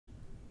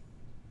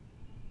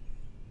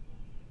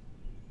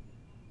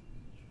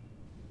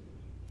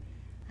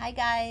Hi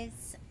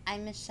guys,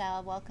 I'm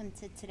Michelle. Welcome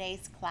to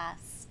today's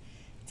class.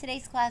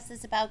 Today's class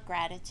is about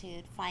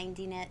gratitude,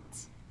 finding it,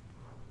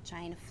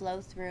 trying to flow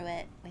through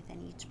it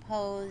within each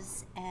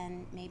pose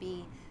and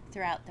maybe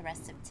throughout the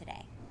rest of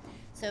today.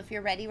 So if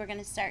you're ready, we're going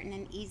to start in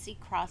an easy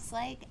cross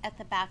leg at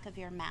the back of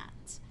your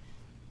mat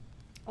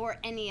or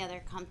any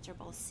other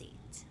comfortable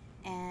seat.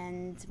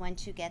 And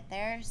once you get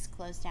there, just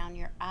close down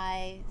your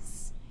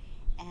eyes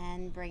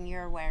and bring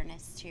your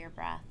awareness to your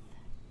breath,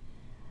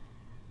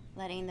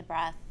 letting the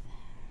breath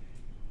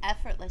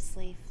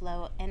effortlessly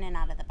flow in and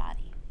out of the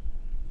body.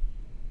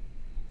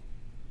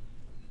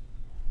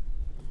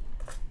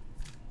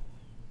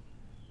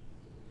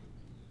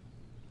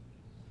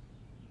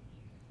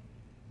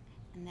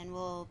 And then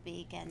we'll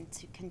begin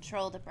to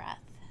control the breath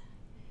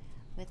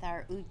with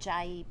our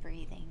Ujjayi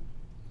breathing.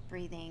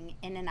 Breathing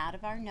in and out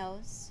of our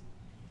nose,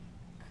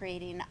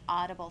 creating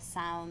audible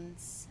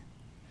sounds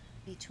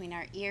between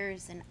our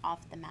ears and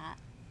off the mat.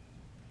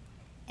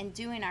 And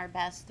doing our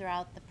best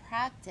throughout the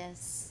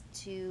practice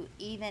to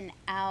even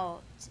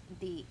out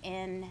the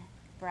in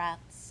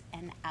breaths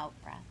and out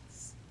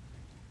breaths.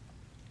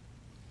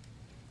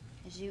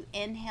 As you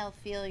inhale,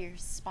 feel your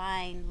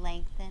spine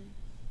lengthen.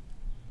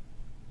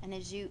 And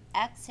as you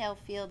exhale,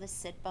 feel the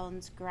sit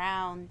bones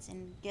ground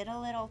and get a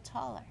little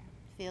taller.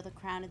 Feel the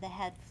crown of the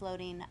head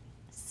floating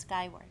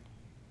skyward.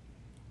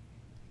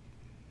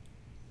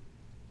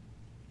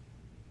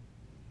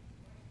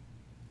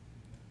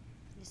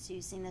 Just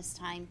using this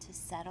time to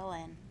settle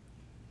in,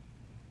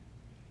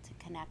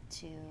 to connect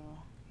to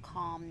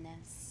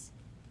calmness,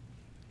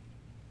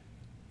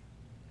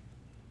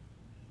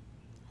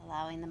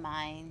 allowing the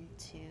mind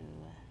to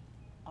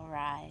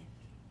arrive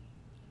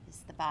as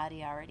the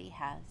body already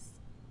has.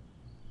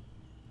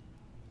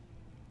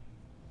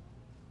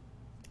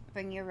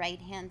 Bring your right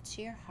hand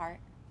to your heart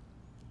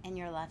and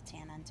your left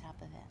hand on top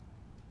of it.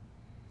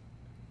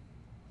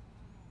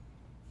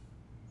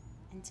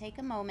 And take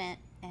a moment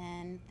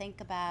and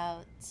think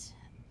about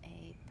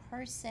a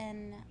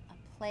person,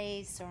 a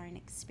place, or an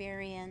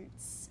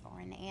experience, or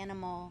an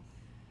animal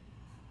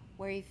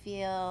where you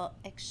feel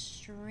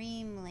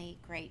extremely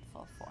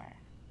grateful for.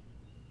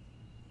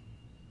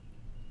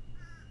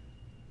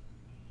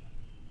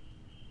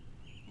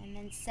 And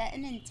then set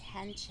an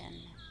intention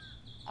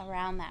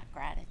around that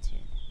gratitude.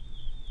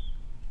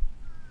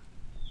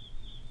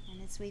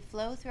 And as we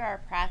flow through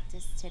our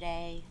practice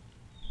today,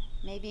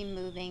 maybe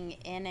moving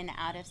in and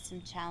out of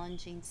some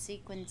challenging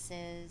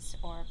sequences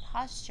or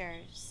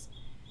postures,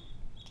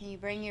 can you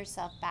bring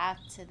yourself back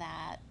to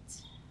that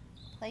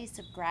place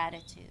of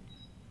gratitude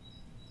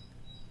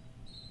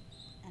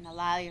and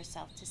allow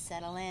yourself to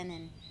settle in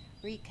and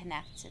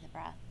reconnect to the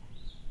breath?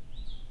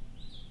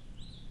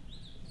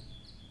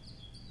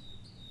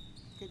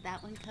 Did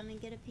that one come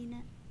and get a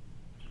peanut?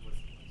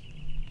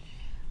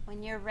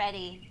 When you're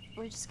ready,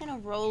 we're just going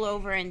to roll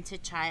over into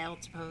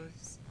child's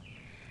pose.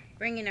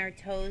 Bringing our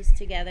toes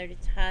together to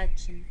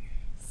touch and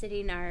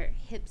sitting our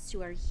hips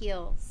to our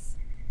heels.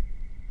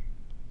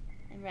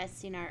 And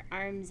resting our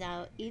arms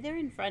out either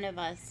in front of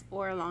us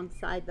or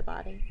alongside the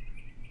body.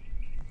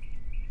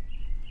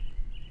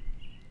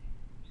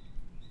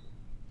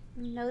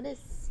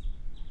 Notice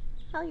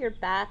how your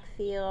back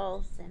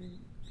feels, and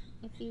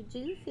if you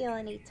do feel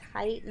any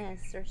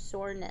tightness or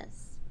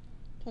soreness,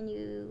 can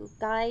you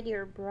guide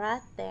your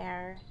breath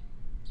there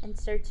and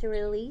start to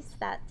release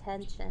that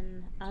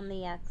tension on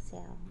the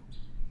exhale?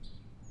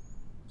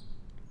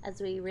 As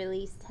we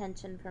release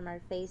tension from our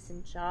face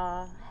and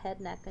jaw, head,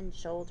 neck, and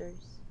shoulders,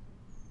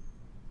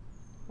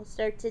 we'll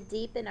start to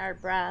deepen our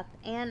breath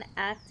and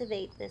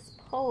activate this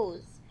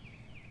pose.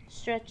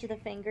 Stretch the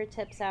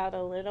fingertips out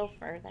a little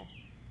further.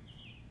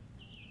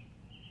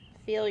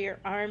 Feel your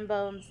arm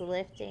bones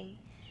lifting,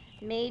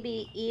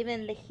 maybe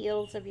even the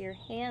heels of your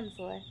hands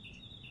lift,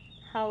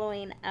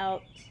 hollowing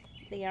out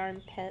the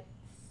armpits.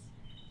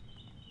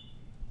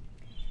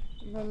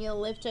 And then you'll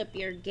lift up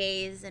your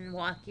gaze and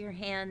walk your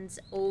hands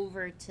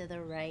over to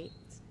the right,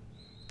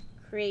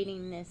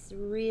 creating this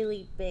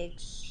really big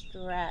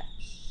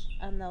stretch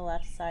on the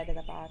left side of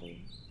the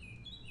body.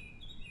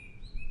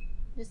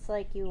 Just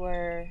like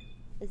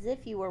as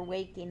if you were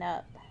waking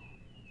up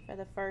for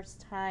the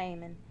first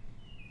time and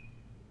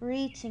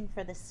reaching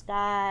for the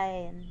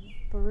sky and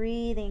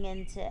breathing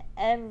into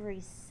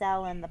every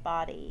cell in the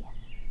body,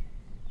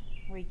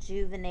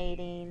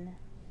 rejuvenating,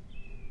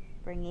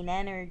 bringing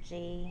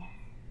energy.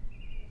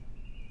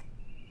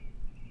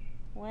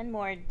 One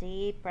more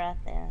deep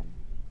breath in.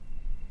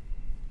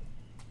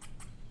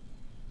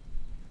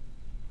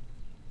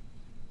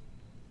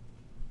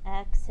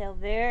 Exhale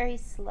very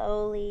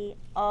slowly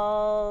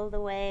all the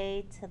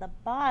way to the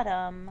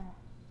bottom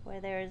where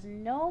there is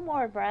no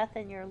more breath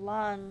in your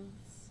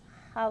lungs.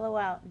 Hollow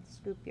out and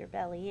scoop your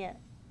belly in.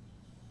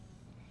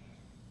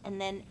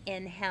 And then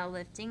inhale,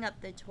 lifting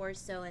up the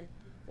torso and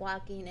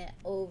walking it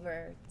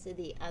over to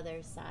the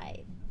other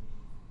side.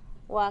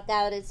 Walk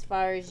out as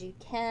far as you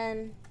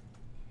can.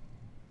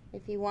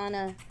 If you want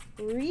to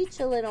reach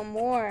a little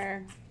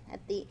more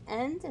at the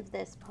end of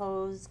this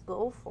pose,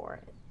 go for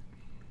it.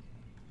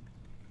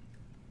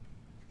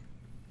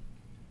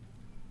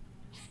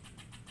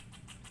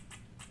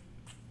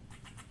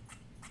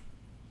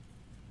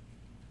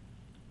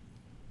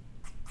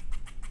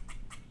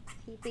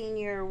 keeping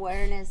your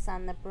awareness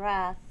on the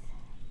breath,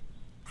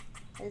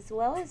 as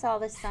well as all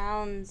the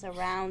sounds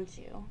around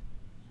you,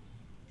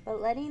 but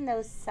letting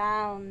those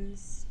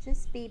sounds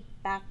just be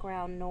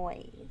background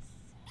noise.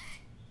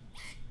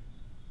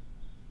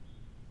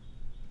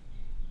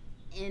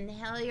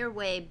 Inhale your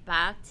way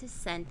back to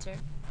center.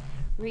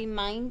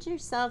 Remind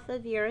yourself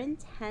of your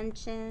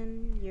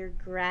intention, your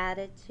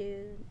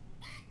gratitude,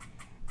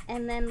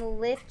 and then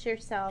lift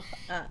yourself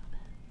up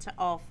to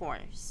all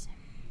fours.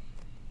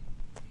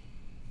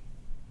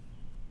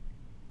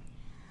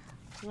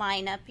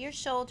 Line up your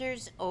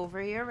shoulders over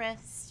your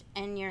wrists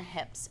and your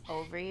hips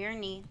over your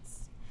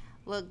knees.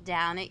 Look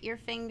down at your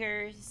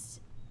fingers.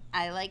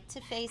 I like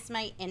to face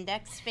my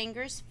index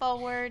fingers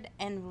forward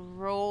and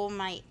roll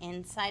my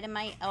inside of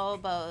my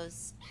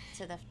elbows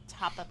to the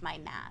top of my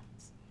mat.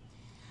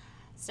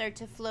 Start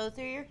to flow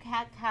through your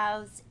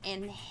cat-cows.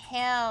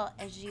 Inhale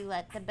as you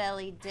let the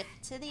belly dip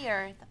to the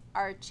earth,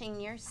 arching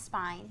your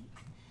spine.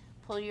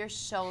 Pull your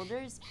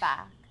shoulders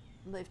back.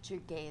 Lift your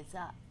gaze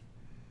up.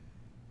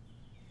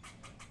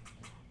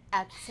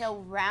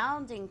 Exhale,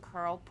 round and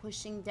curl,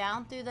 pushing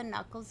down through the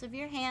knuckles of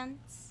your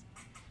hands,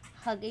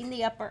 hugging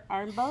the upper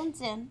arm bones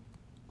in,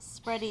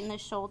 spreading the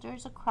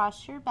shoulders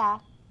across your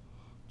back,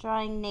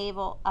 drawing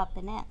navel up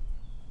and in,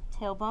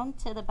 tailbone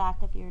to the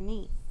back of your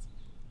knees.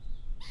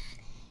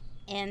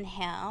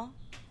 Inhale,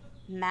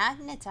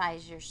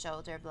 magnetize your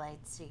shoulder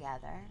blades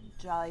together,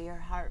 draw your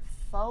heart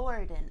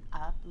forward and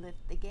up,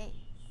 lift the gaze.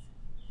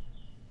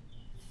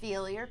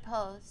 Feel your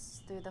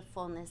pose through the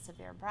fullness of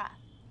your breath.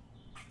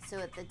 So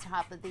at the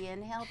top of the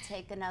inhale,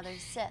 take another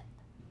sip.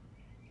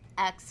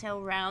 Exhale,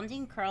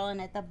 rounding curl,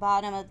 and at the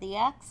bottom of the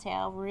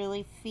exhale,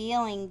 really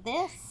feeling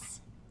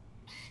this.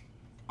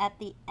 At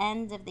the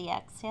end of the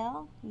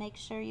exhale, make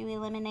sure you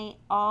eliminate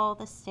all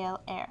the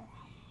stale air.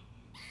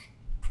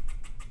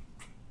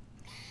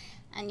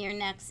 On your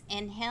next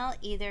inhale,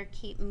 either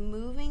keep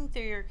moving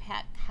through your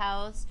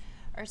cat-cows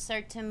or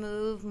start to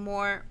move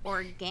more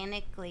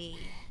organically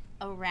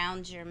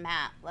around your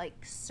mat,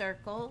 like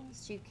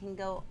circles. You can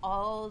go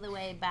all the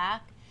way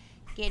back,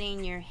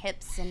 getting your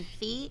hips and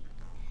feet,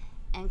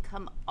 and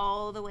come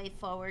all the way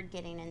forward,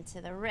 getting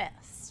into the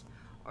wrists.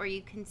 Or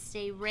you can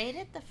stay right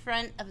at the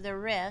front of the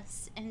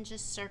wrists and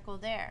just circle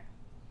there.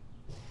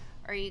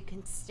 Or you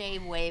can stay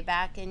way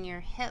back in your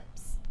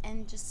hips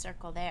and just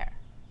circle there.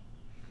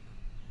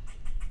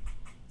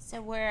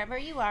 So wherever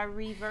you are,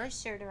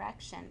 reverse your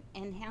direction.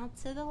 Inhale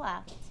to the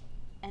left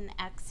and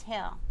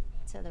exhale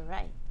to the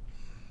right.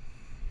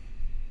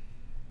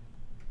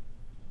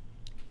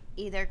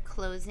 Either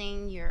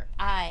closing your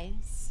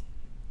eyes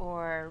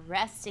or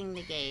resting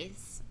the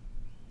gaze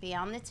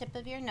beyond the tip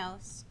of your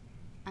nose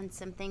on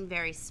something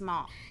very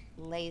small,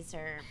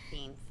 laser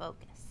beam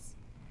focus.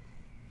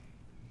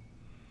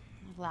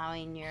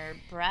 Allowing your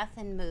breath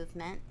and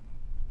movement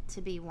to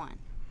be one.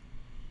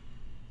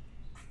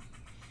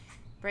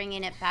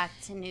 Bringing it back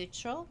to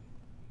neutral,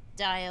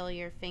 dial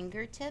your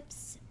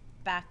fingertips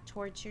back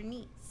towards your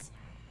knees.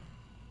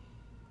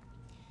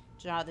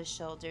 Draw the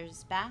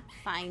shoulders back,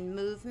 find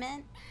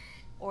movement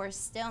or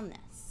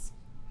stillness.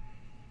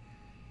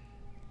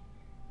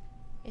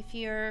 If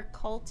you're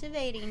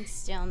cultivating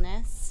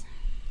stillness,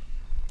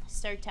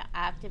 start to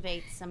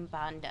activate some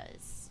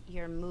bandhas.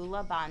 Your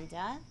Mula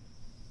Bandha,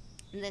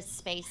 the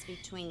space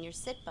between your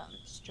sit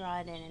bones, draw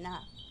it in and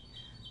up.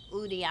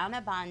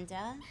 Uddiyana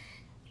Bandha,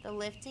 the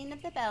lifting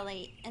of the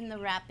belly and the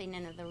wrapping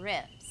in of the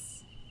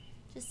ribs,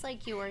 just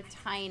like you were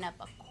tying up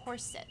a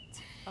corset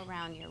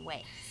around your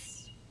waist.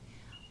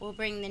 We'll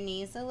bring the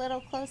knees a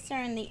little closer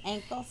and the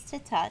ankles to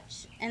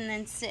touch, and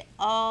then sit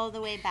all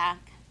the way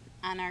back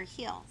on our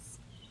heels.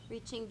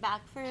 Reaching back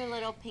for your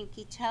little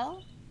pinky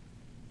toe.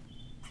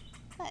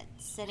 Good.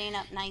 Sitting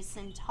up nice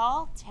and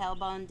tall,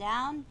 tailbone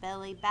down,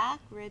 belly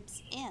back,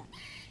 ribs in.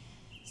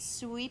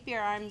 Sweep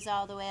your arms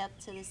all the way up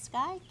to the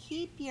sky.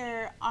 Keep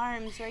your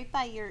arms right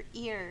by your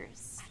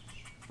ears.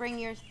 Bring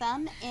your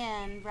thumb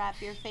in, wrap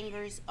your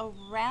fingers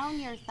around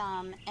your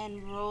thumb,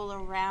 and roll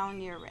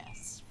around your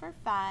wrist for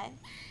 5,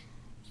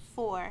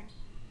 4,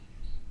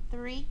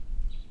 3,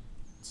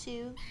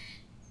 2,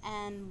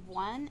 and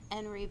 1,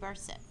 and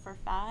reverse it for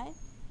 5,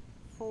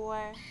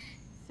 4,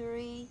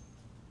 3,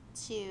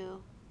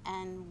 2,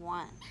 and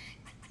 1.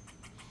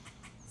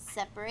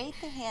 Separate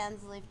the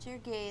hands, lift your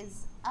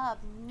gaze up,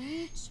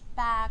 reach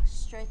back,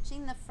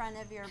 stretching the front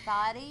of your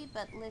body,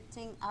 but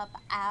lifting up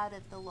out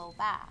of the low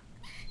back.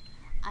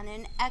 On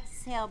an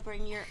exhale,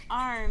 bring your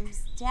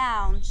arms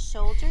down,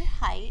 shoulder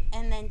height,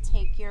 and then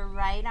take your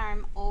right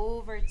arm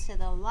over to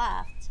the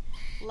left.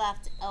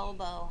 Left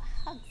elbow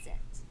hugs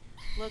it.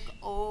 Look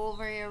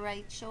over your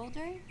right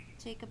shoulder.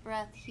 Take a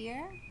breath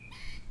here.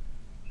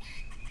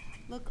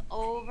 Look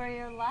over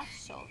your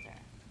left shoulder.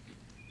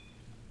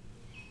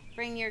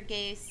 Bring your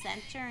gaze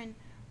center and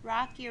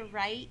rock your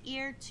right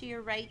ear to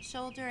your right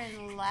shoulder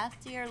and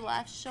left to your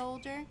left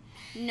shoulder.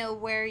 Know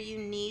where you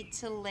need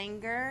to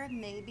linger,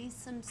 maybe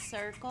some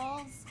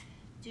circles.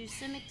 Do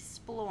some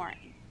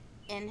exploring.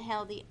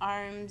 Inhale the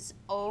arms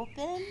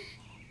open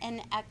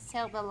and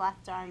exhale the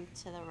left arm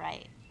to the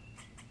right.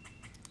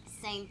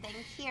 Same thing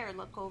here.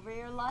 Look over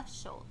your left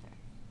shoulder.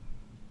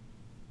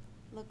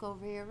 Look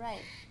over your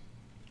right.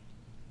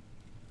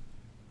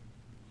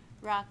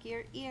 Rock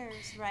your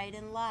ears right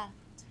and left.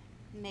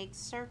 Make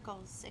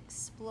circles.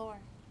 Explore.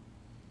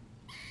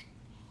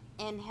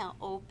 Inhale,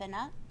 open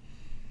up.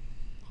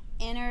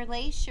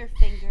 Interlace your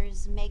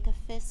fingers. Make a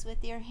fist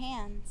with your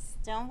hands.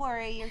 Don't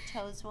worry, your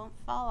toes won't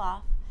fall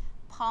off.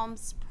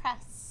 Palms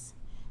press.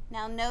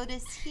 Now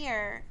notice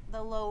here,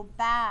 the low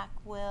back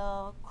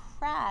will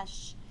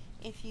crash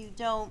if you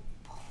don't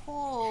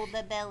pull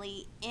the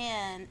belly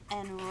in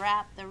and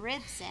wrap the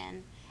ribs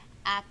in,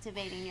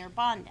 activating your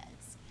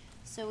bandhas.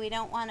 So we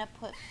don't want to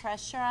put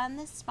pressure on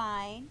the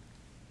spine.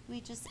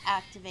 We just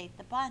activate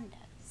the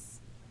bandhas.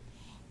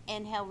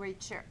 Inhale,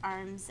 reach your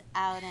arms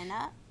out and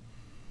up.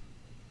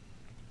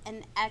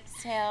 And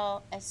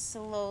exhale as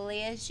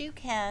slowly as you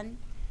can.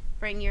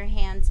 Bring your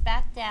hands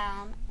back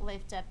down,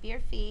 lift up your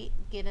feet,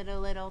 give it a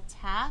little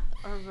tap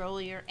or roll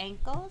your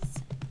ankles.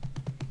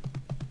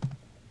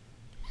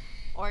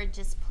 Or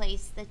just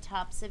place the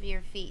tops of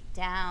your feet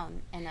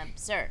down and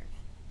observe.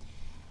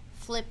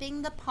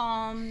 Flipping the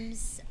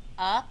palms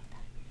up,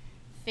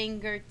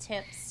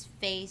 fingertips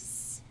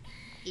face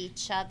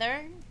each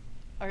other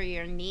or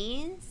your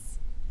knees,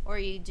 or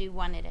you do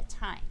one at a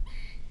time.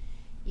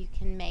 You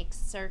can make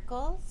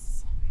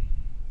circles.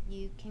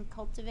 You can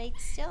cultivate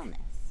stillness.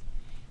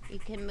 You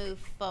can move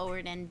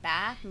forward and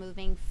back.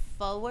 Moving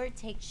forward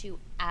takes you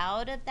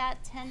out of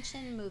that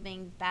tension.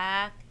 Moving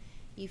back,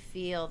 you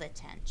feel the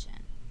tension.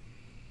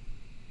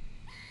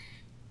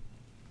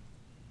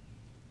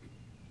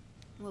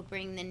 We'll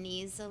bring the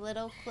knees a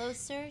little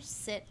closer.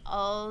 Sit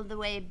all the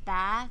way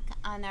back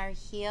on our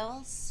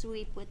heels.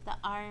 Sweep with the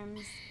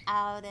arms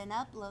out and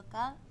up. Look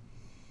up.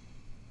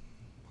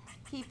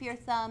 Keep your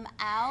thumb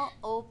out.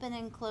 Open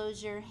and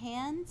close your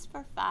hands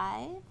for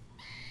 5,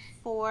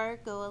 4,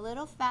 go a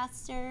little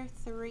faster,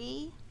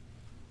 3,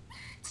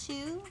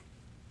 2,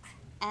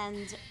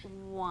 and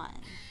 1.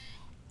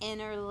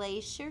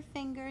 Interlace your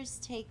fingers,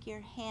 take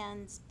your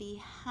hands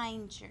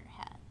behind your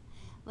head.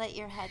 Let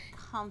your head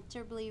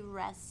comfortably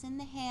rest in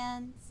the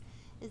hands.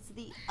 As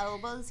the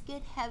elbows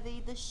get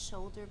heavy, the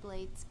shoulder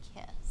blades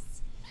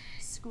kiss.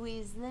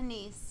 Squeeze the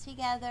knees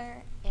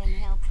together.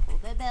 Inhale, pull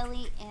the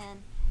belly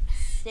in.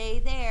 Stay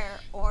there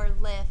or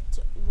lift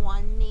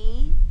one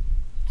knee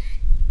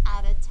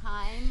at a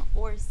time,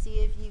 or see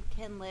if you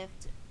can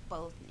lift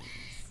both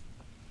knees.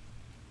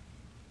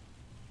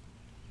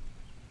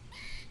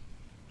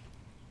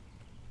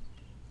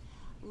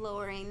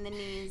 Lowering the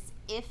knees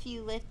if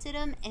you lifted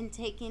them and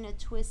taking a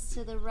twist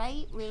to the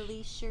right.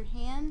 Release your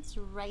hands,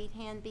 right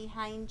hand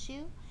behind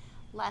you,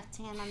 left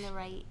hand on the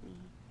right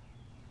knee.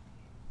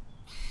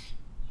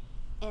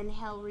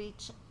 Inhale,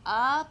 reach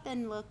up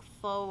and look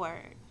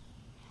forward.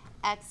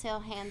 Exhale,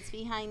 hands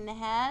behind the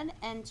head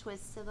and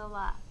twist to the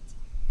left.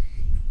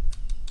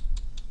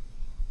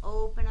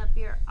 Open up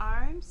your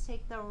arms.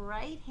 Take the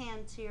right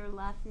hand to your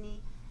left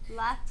knee,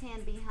 left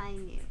hand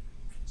behind you.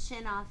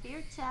 Chin off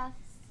your chest.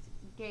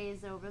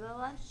 Gaze over the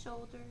left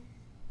shoulder.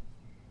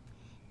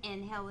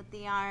 Inhale with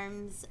the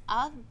arms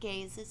up.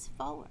 Gaze is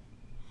forward.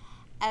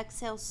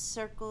 Exhale,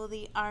 circle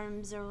the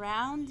arms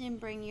around and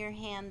bring your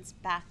hands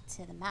back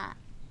to the mat.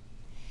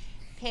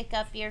 Pick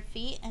up your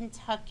feet and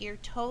tuck your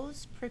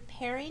toes,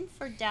 preparing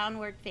for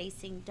downward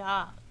facing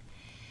dog.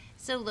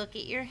 So look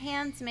at your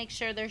hands, make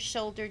sure they're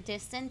shoulder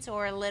distance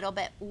or a little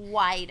bit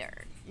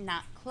wider,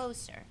 not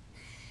closer.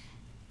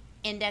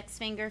 Index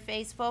finger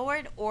face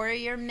forward or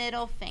your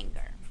middle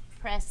finger.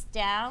 Press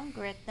down,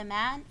 grip the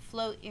mat,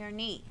 float your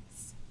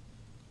knees.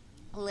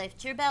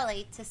 Lift your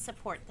belly to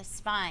support the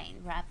spine.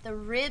 Wrap the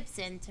ribs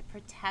in to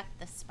protect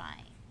the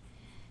spine.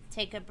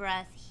 Take a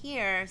breath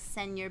here.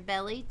 Send your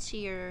belly to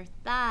your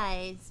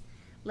thighs.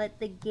 Let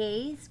the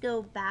gaze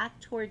go back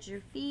towards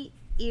your feet,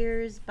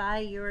 ears by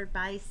your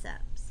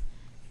biceps.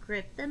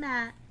 Grip the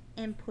mat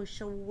and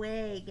push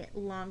away. Get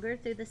longer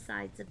through the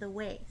sides of the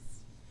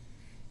waist.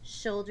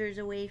 Shoulders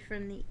away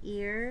from the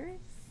ears.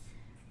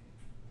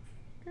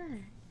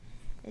 Good.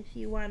 If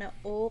you want to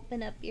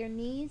open up your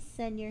knees,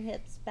 send your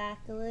hips back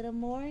a little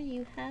more.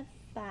 You have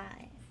 5,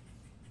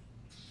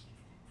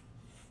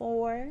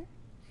 4,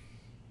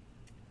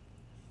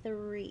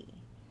 3,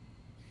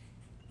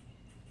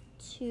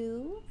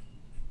 2,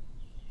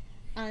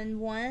 on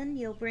 1,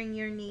 you'll bring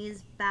your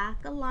knees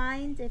back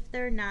aligned if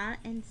they're not,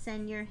 and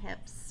send your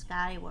hips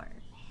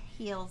skyward.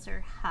 Heels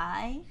are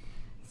high.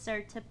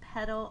 Start to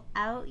pedal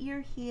out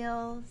your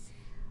heels,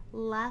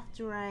 left,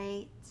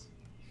 right,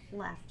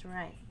 left,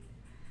 right.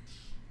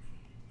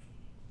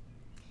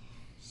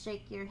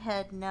 Shake your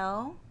head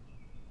no.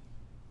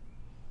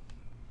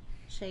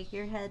 Shake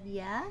your head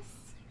yes.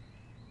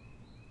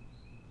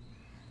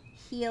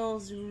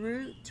 Heels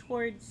root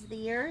towards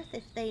the earth.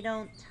 If they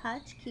don't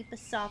touch, keep a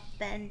soft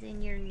bend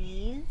in your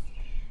knees.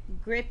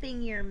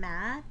 Gripping your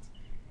mat.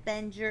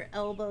 Bend your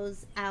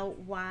elbows out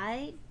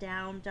wide.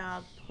 Down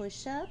dog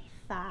push-up.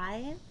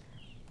 5,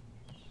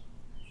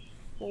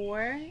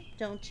 4,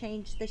 don't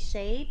change the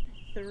shape.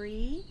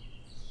 3,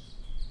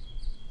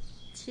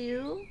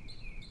 2,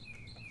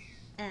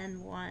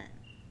 and 1.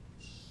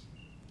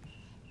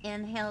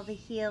 Inhale, the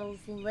heels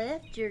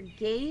lift. Your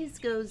gaze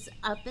goes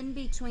up in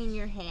between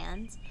your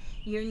hands.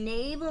 Your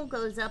navel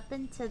goes up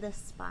into the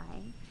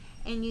spine.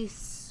 And you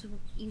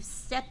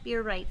step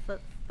your right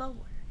foot forward.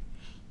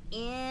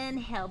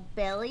 Inhale,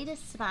 belly to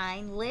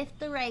spine. Lift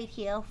the right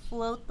heel.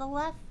 Float the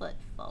left foot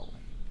forward.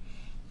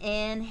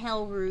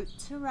 Inhale, root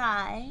to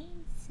rise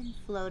and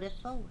float it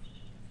forward.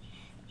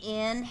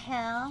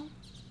 Inhale,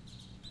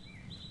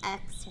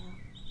 exhale.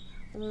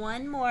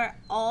 One more,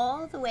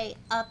 all the way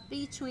up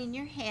between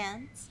your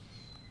hands.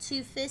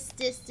 2 fist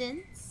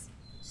distance,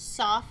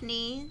 soft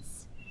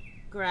knees.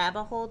 Grab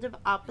a hold of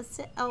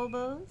opposite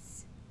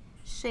elbows.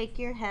 Shake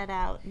your head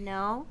out,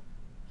 no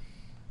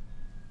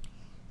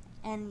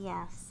and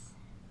yes.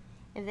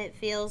 If it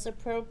feels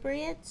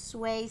appropriate,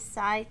 sway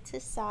side to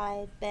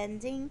side,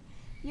 bending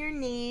your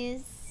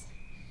knees,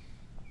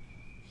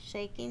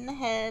 shaking the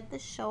head, the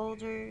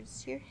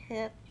shoulders, your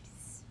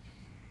hips.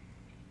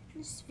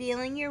 Just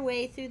feeling your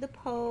way through the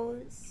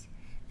pose,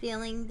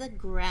 feeling the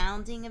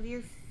grounding of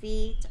your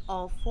feet,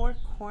 all 4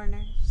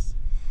 corners.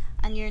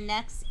 On your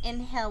next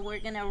inhale,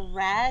 we're going to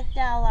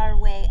ragdoll our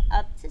way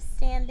up to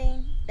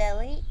standing,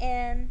 belly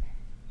in,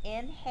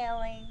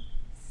 inhaling,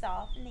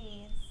 soft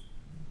knees.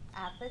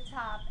 At the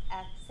top,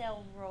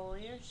 exhale, roll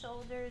your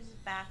shoulders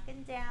back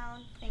and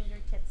down,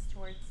 fingertips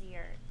towards the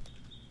earth.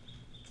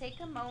 Take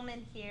a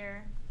moment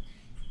here.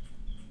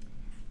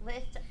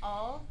 Lift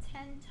all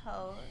 10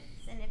 toes,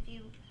 and if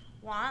you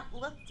want,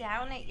 look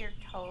down at your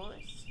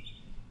toes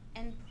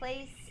and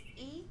place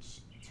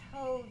each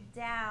toe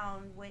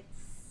down with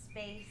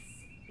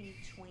space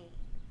between,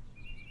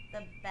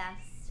 the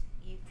best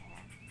you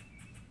can.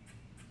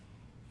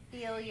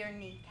 Feel your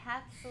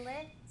kneecaps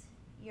lift,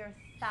 your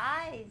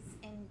thighs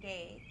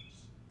engage,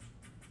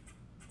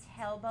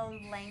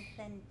 tailbone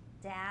lengthen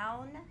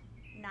down,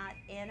 not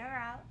in or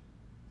out,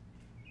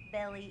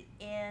 belly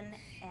in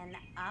and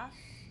up,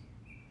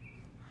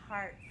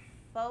 heart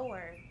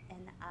forward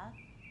and up,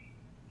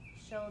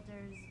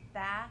 shoulders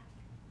back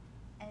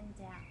and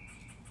down.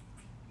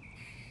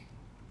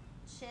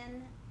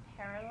 Chin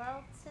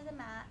parallel to the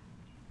mat,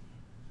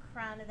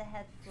 crown of the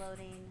head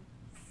floating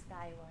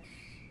skyward.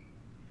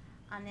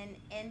 On an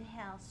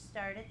inhale,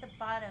 start at the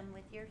bottom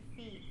with your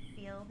feet.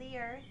 Feel the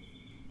earth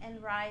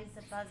and rise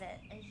above it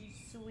as you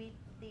sweep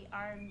the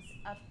arms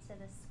up to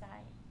the sky.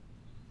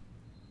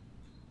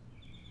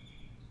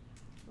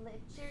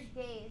 Lift your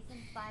gaze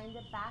and find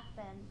a back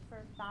bend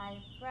for 5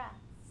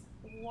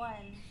 breaths. 1.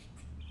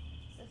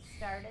 So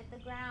start at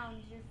the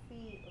ground, your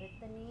feet.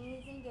 Lift the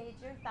knees, engage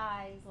your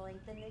thighs.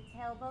 Lengthen the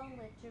tailbone,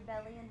 lift your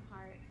belly and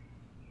heart.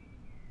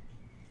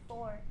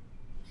 4.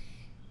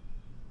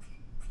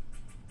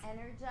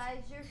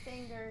 Energize your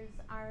fingers,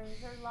 arms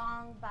are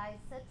long,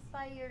 biceps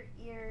by your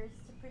ears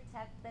to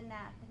protect the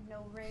neck.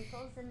 No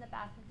wrinkles in the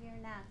back of your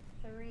neck.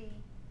 3.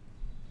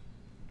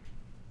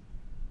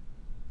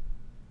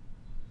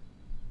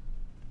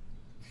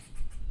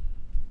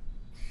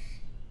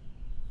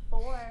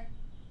 4.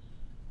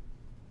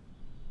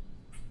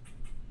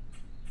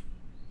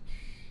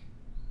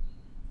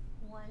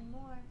 1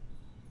 more.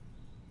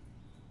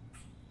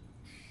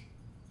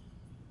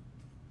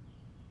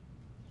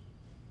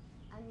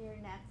 On your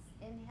next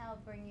inhale,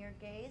 bring your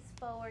gaze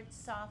forward,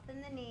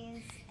 soften the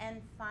knees,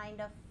 and find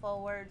a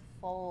forward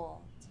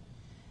fold.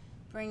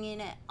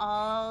 Bringing it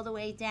all the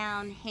way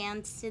down,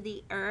 hands to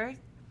the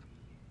earth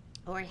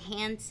or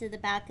hands to the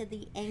back of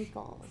the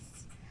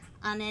ankles.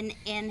 On an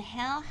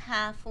inhale,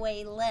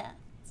 halfway lift.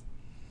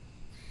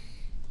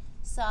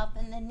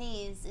 Soften the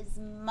knees as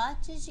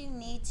much as you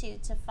need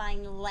to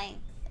find length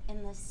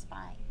in the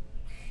spine.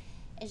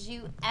 As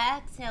you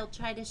exhale,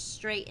 try to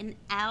straighten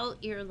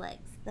out your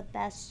legs the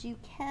best you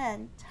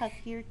can. Tuck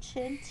your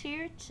chin to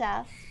your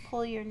chest.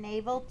 Pull your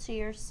navel to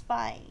your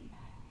spine.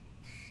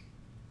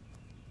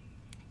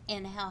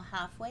 Inhale,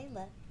 halfway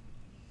lift.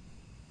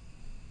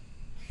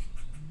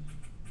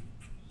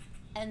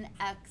 And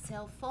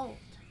exhale, fold.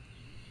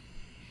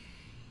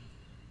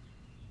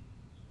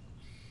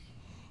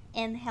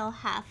 Inhale,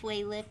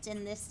 halfway lift,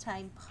 and this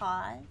time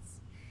pause.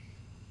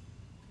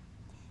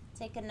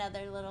 Take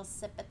another little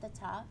sip at the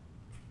top.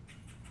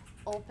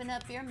 Open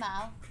up your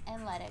mouth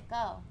and let it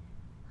go.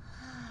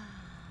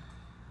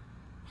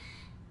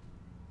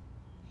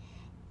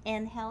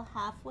 Inhale,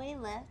 halfway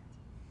lift.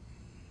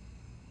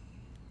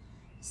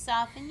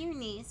 Soften your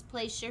knees,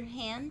 place your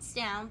hands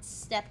down,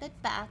 step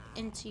it back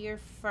into your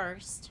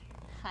first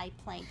high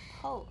plank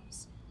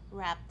pose.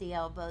 Wrap the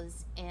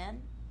elbows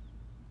in.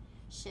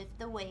 Shift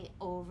the weight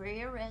over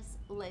your wrists,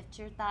 lift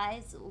your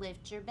thighs,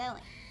 lift your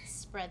belly.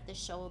 Spread the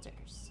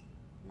shoulders.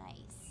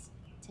 Nice.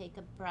 Take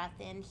a breath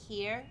in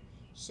here.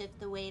 Shift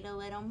the weight a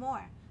little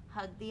more.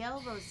 Hug the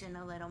elbows in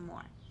a little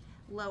more.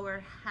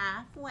 Lower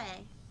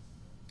halfway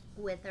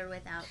with or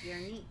without your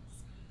knees.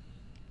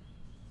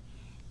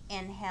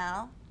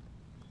 Inhale,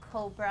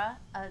 cobra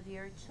of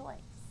your choice.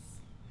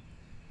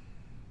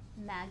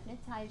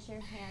 Magnetize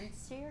your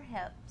hands to your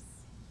hips.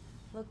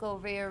 Look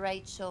over your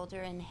right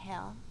shoulder.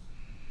 Inhale.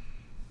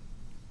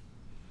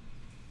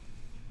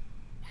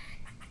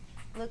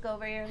 Look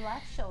over your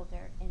left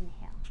shoulder.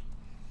 Inhale.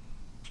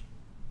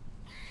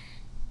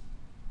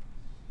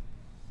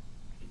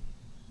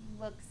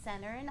 Look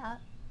center and up.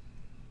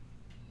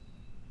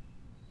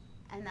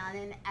 And on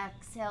an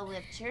exhale,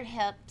 lift your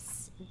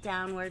hips,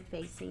 downward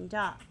facing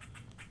dog.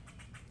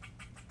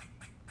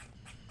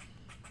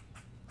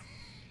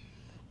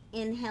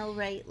 Inhale,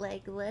 right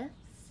leg lifts.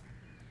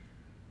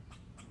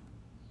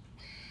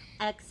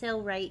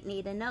 Exhale, right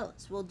knee to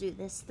nose. We'll do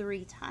this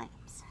 3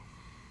 times.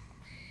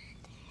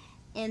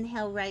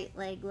 Inhale, right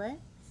leg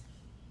lifts.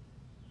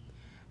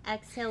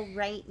 Exhale,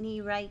 right knee,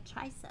 right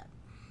tricep.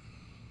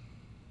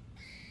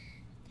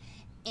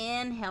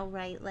 Inhale,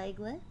 right leg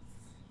lifts.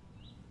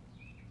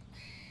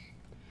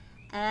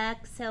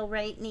 Exhale,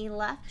 right knee,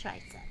 left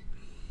tricep.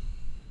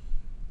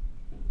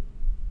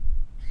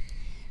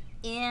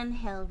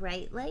 Inhale,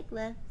 right leg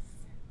lifts.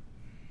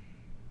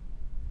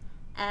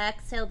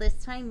 Exhale, this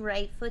time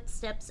right foot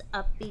steps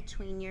up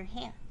between your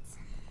hands.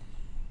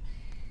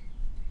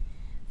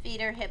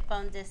 Feet are hip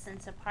bone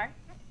distance apart.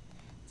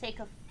 Take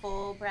a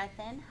full breath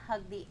in.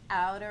 Hug the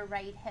outer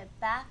right hip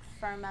back.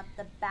 Firm up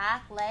the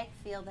back leg.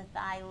 Feel the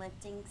thigh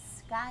lifting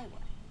skyward.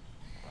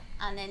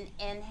 On an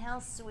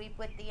inhale, sweep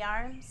with the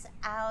arms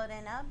out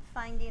and up,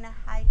 finding a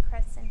high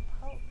crescent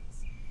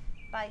pose.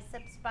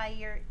 Biceps by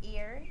your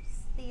ears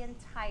the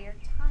entire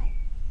time.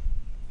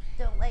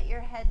 Don't let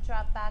your head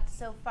drop back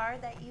so far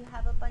that you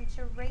have a bunch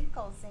of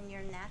wrinkles in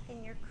your neck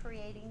and you're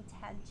creating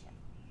tension.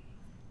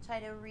 Try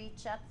to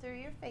reach up through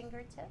your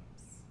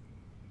fingertips.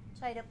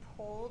 Try to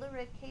pull the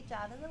ribcage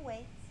out of the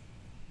waist.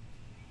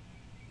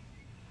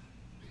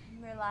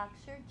 Relax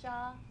your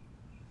jaw.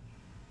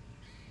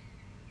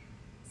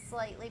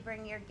 Slightly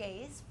bring your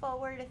gaze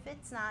forward. If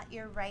it's not,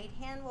 your right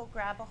hand will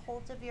grab a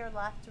hold of your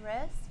left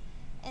wrist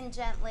and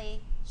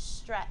gently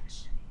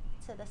stretch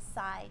to the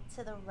side,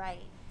 to the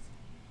right.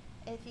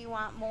 If you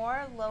want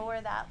more, lower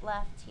that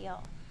left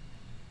heel.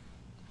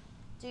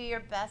 Do your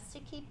best to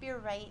keep your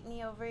right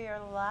knee over your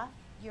left,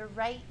 your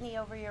right knee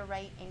over your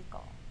right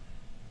ankle.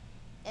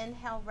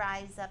 Inhale,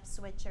 rise up,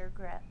 switch your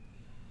grip.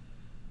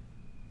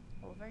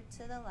 Over to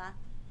the left.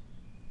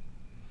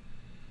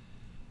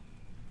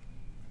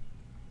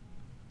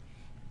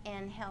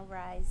 Inhale,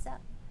 rise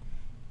up.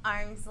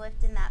 Arms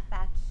lift and that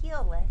back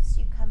heel lifts.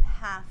 You come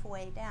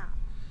halfway down.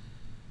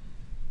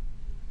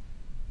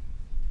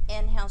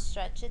 Inhale,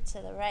 stretch it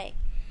to the right.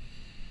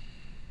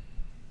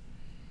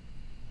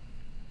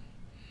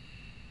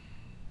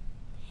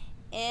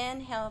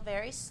 Inhale,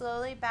 very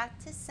slowly back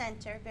to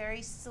center.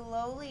 Very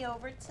slowly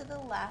over to the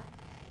left.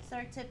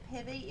 Start to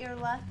pivot your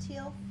left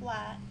heel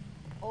flat.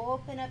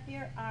 Open up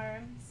your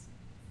arms.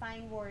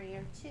 Find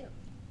warrior 2.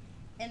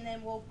 And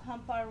then we'll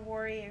pump our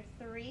warrior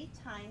 3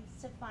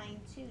 times to fine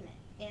tune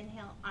it.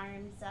 Inhale,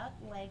 arms up,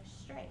 legs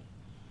straight.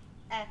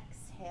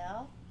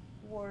 Exhale,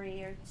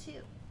 warrior 2.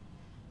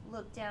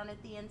 Look down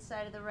at the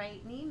inside of the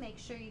right knee. Make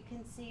sure you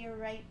can see your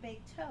right big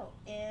toe.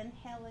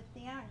 Inhale, lift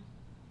the arm.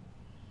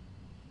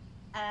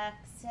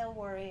 Exhale,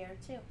 warrior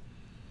 2.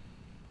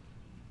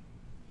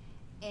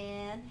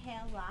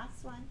 Inhale,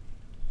 last one.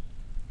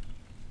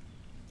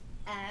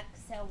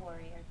 Exhale,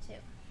 warrior 2.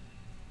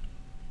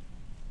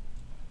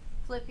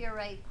 Flip your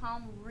right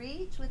palm,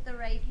 reach with the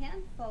right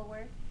hand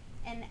forward,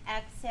 and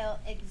exhale,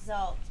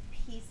 exalt,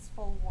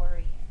 peaceful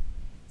warrior.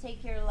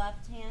 Take your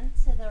left hand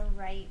to the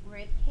right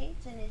rib cage,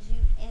 and as you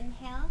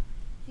inhale,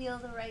 feel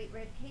the right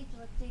rib cage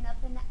lifting up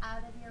and out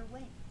of your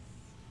wings.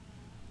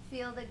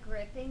 Feel the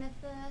gripping of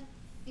the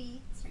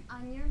feet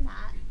on your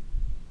mat,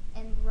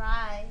 and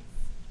rise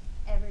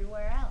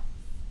everywhere else.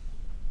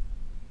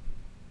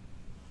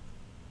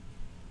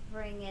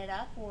 Bring it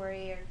up,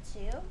 warrior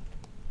 2.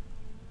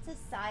 To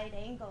side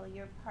angle,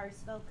 your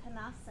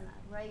Parsvottanasana.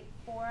 Right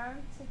forearm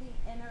to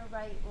the inner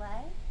right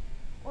leg,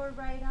 or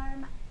right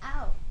arm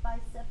out,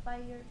 bicep by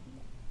your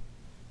ear.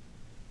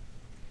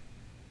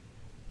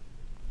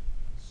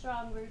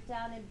 Strong root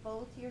down in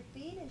both your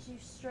feet as you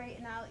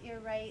straighten out your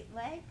right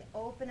leg.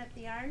 Open up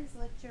the arms,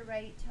 lift your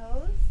right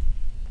toes,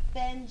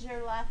 bend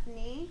your left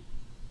knee.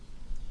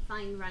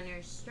 Find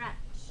runner's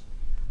stretch,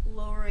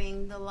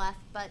 lowering the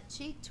left butt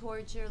cheek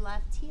towards your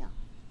left heel.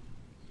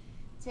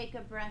 Take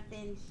a breath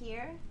in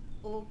here,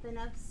 open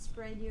up,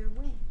 spread your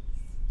wings.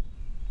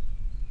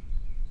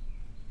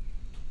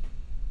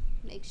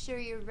 Make sure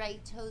your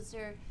right toes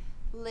are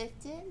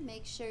lifted,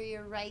 make sure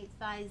your right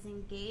thigh is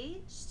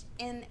engaged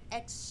and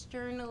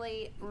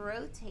externally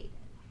rotated.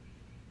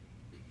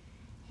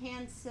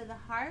 Hands to the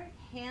heart,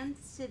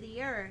 hands to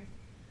the earth,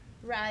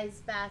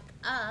 rise back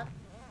up,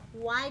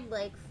 wide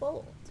leg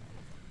fold.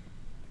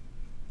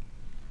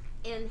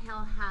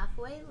 Inhale,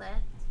 halfway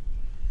lift.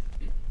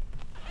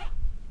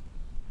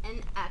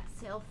 And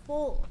exhale,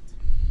 fold.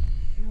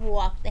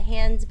 Walk the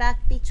hands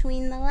back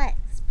between the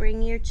legs.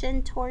 Bring your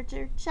chin towards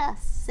your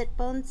chest. Sit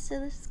bones to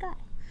the sky.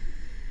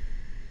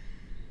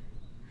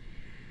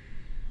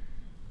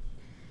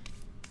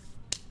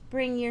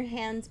 Bring your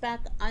hands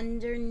back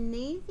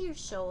underneath your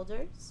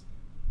shoulders.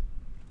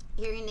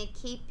 You're going to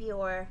keep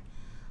your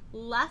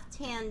left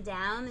hand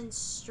down and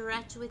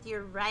stretch with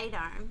your right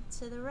arm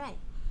to the right.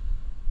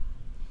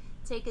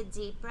 Take a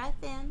deep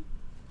breath in.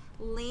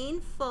 Lean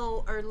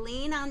forward or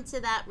lean onto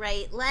that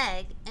right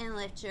leg and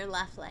lift your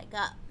left leg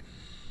up.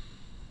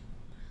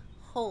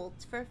 Hold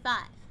for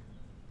 5,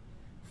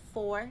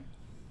 4,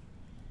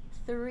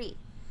 3,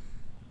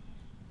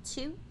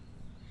 2,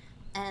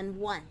 and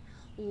 1.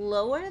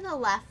 Lower the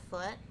left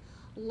foot,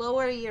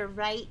 lower your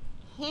right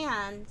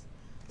hand,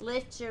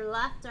 lift your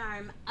left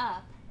arm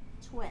up,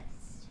 twist.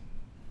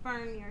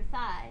 Firm your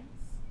thighs.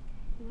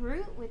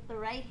 Root with the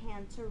right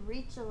hand to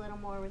reach a little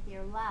more with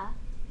your left,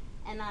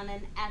 and on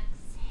an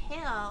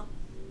exhale,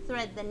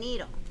 thread the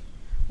needle.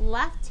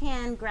 Left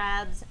hand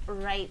grabs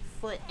right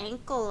foot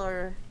ankle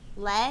or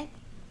leg,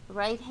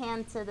 right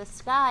hand to the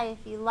sky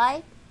if you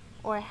like,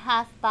 or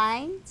half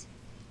bind.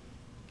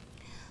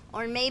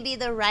 Or maybe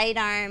the right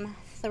arm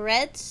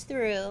threads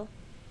through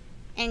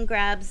and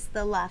grabs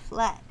the left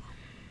leg.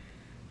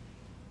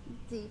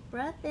 Deep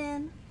breath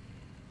in.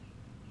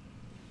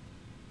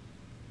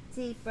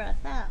 Deep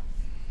breath out.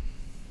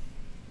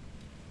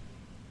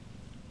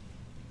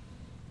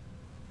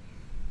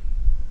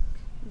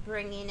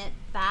 Bringing it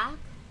back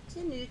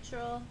to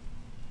neutral,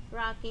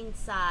 rocking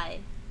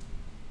side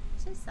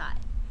to side.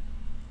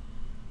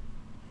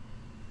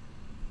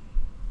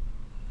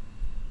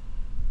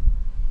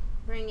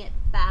 Bring it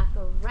back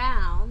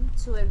around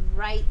to a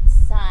right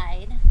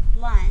side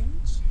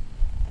lunge.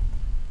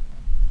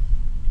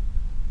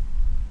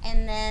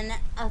 And then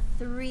a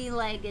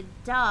 3-legged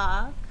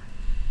dog.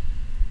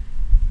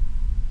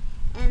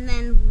 And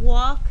then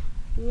walk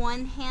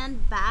one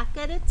hand back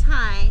at a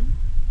time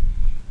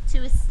to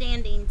a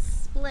standing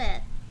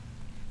split.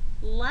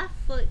 Left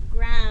foot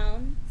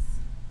grounds,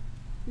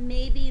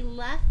 maybe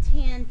left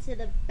hand to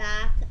the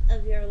back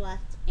of your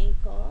left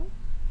ankle,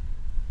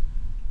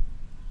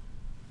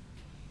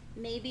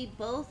 maybe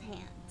both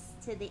hands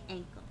to the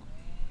ankle.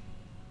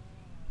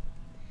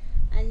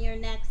 On your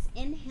next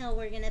inhale,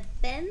 we're going to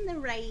bend the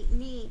right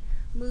knee,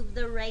 move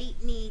the right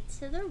knee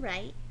to the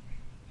right,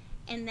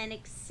 and then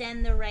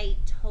extend the right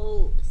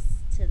toes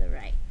to the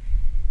right.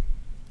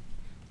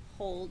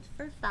 Hold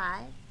for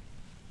 5,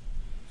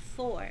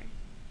 4,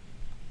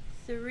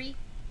 3,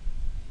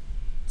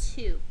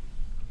 2,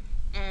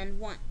 and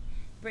 1.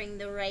 Bring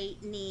the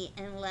right knee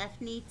and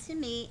left knee to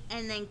meet,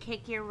 and then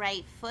kick your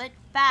right foot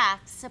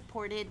back,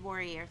 supported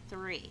warrior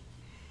 3.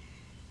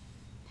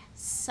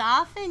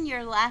 Soften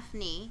your left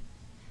knee,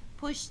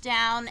 push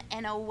down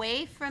and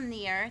away from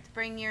the earth,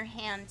 bring your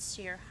hands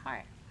to your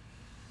heart.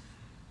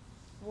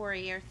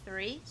 Warrior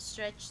 3,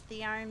 stretch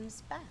the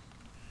arms back.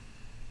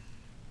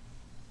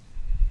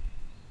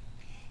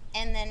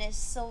 And then as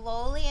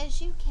slowly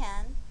as you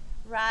can,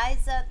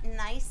 rise up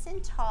nice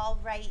and tall,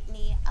 right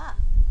knee up.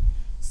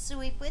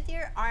 Sweep with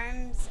your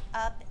arms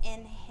up,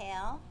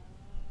 inhale.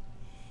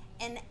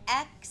 And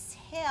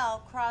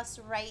exhale, cross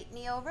right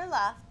knee over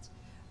left,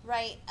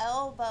 right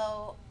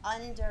elbow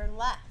under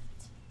left.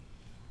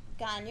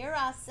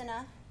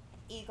 Ganyarasana,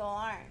 eagle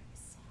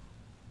arms.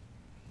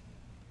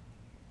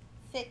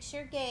 Fix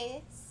your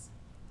gaze,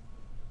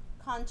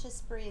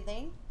 conscious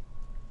breathing,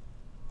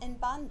 and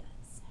bandhas.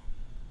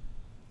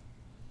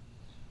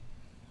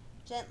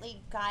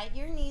 Gently guide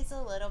your knees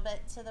a little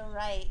bit to the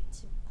right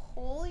to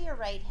pull your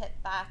right hip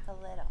back a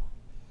little.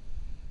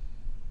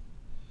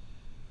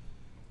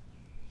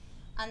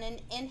 On an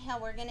inhale,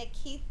 we're going to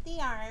keep the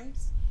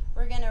arms.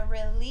 We're going to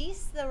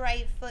release the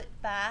right foot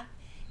back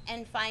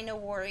and find a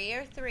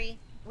warrior 3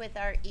 with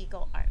our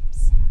eagle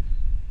arms.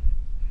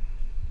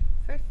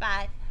 For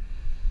 5,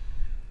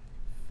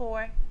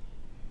 4,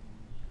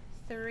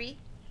 3,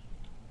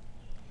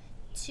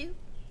 2,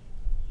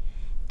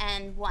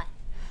 and 1.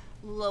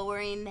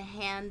 Lowering the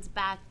hands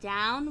back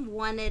down,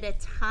 one at a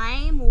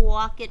time.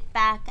 Walk it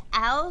back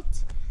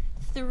out.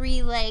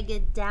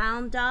 3-legged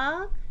down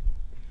dog.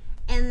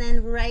 And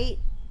then right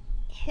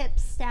hip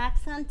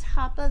stacks on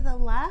top of the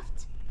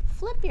left.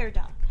 Flip your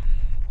dog.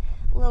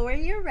 Lower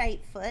your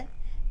right foot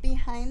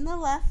behind the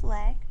left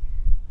leg.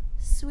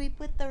 Sweep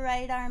with the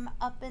right arm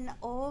up and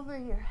over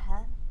your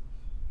head.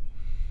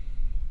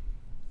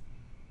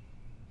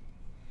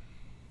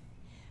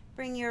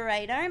 Bring your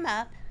right arm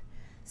up.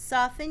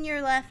 Soften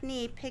your left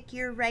knee, pick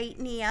your right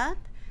knee up,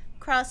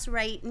 cross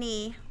right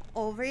knee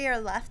over your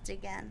left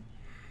again.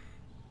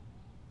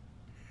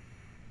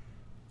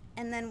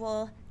 And then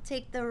we'll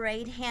take the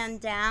right hand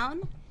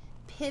down,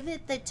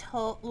 pivot the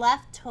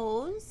left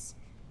toes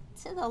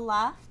to the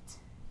left.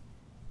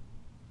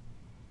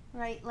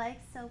 Right leg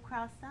still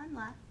crossed on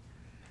left.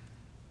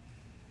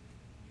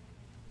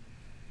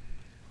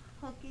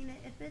 Hooking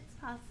it if it's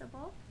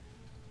possible.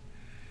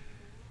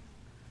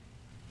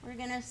 We're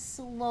going to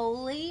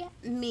slowly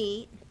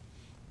meet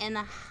in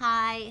a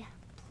high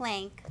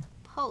plank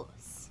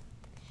pose.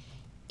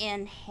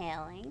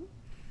 Inhaling.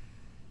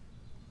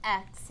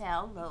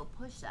 Exhale, low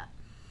push-up.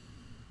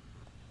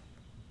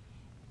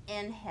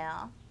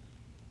 Inhale.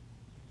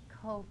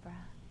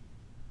 Cobra.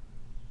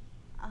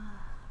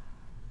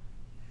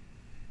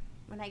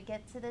 When I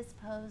get to this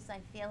pose, I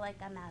feel like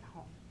I'm at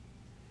home.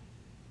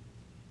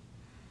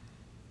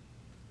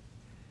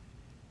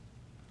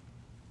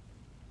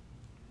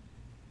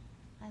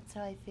 That's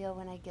how I feel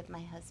when I give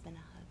my husband a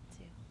hug,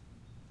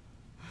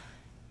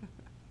 too.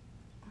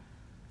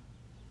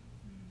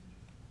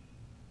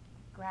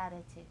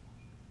 Gratitude.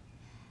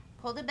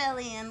 Pull the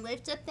belly in,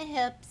 lift up the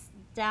hips,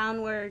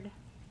 downward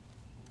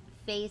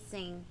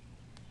facing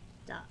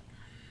dog.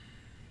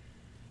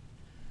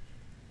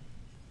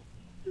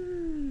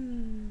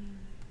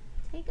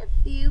 Take a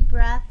few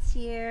breaths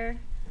here,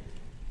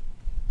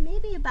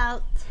 maybe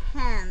about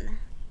 10.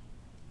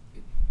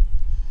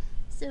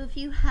 So if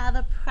you have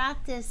a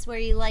practice where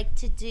you like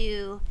to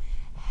do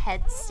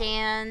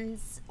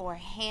headstands or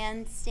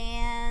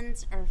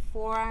handstands or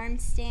forearm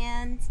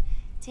stands,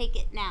 take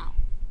it now,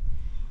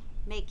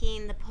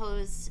 making the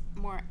pose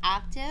more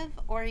active,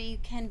 or you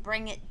can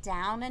bring it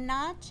down a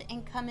notch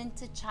and come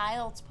into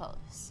child's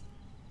pose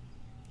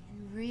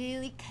and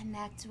really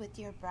connect with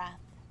your breath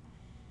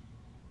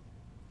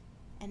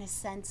and a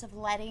sense of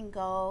letting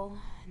go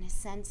and a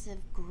sense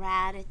of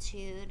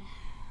gratitude.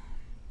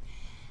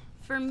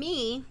 For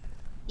me,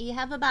 you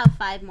have about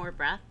 5 more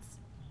breaths.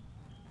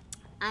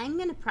 I'm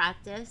going to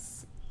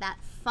practice that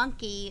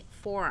funky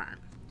forearm.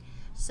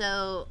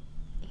 So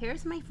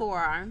here's my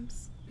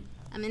forearms.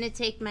 I'm going to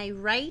take my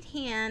right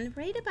hand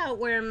right about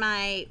where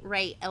my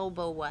right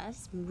elbow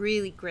was,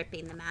 really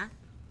gripping the mat.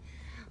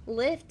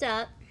 Lift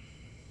up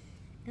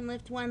and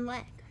lift one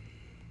leg.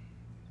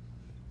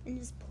 And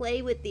just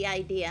play with the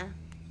idea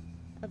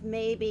of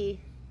maybe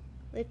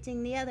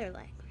lifting the other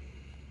leg.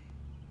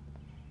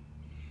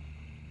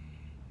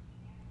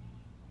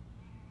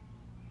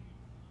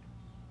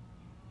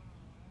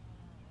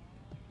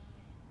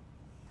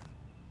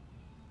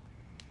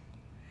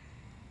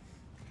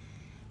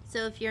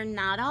 So if you're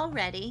not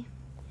already,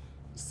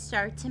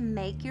 start to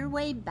make your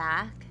way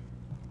back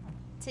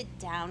to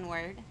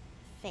downward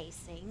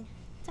facing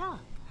dog.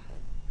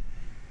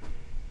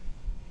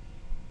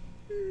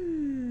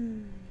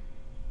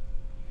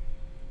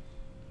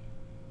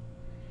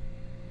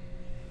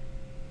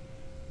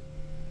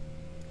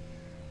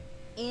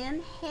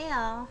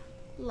 Inhale,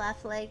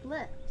 left leg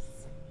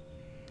lifts.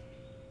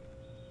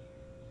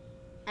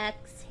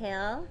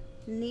 Exhale,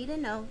 knee to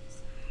nose.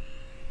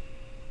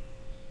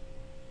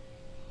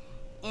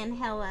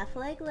 Inhale, left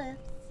leg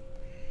lifts.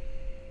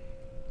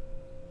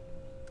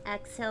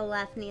 Exhale,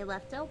 left knee,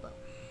 left elbow.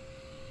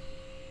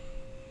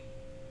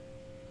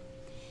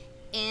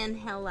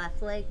 Inhale,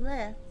 left leg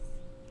lifts.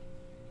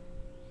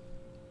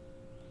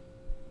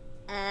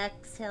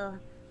 Exhale,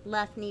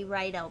 left knee,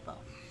 right elbow.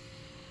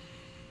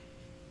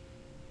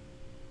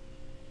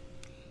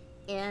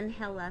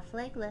 Inhale, left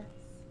leg lifts.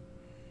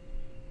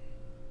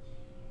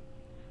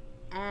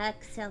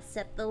 Exhale,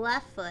 step the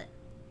left foot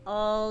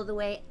all the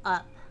way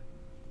up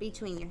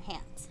between your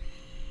hands.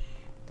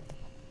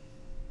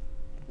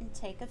 And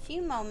take a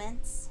few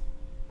moments.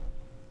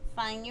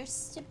 Find your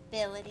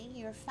stability,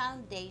 your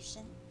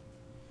foundation.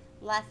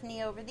 Left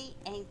knee over the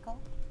ankle,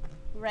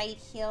 right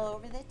heel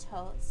over the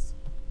toes.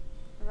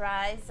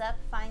 Rise up,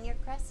 find your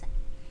crescent.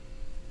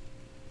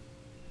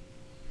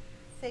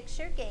 Fix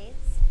your gaze.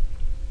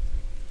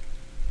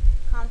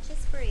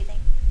 Conscious breathing.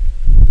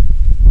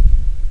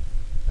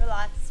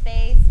 Relax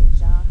face and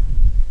jaw.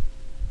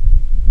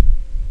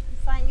 And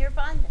find your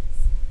bandhas.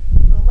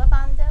 Mula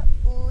Bandha,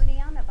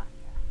 Uddiyana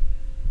Bandha.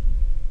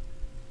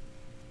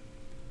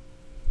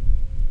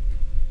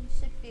 You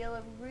should feel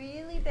a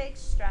really big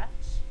stretch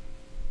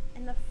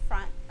in the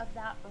front of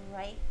that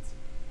right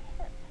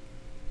hip.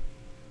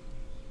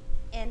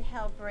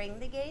 Inhale, bring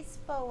the gaze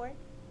forward.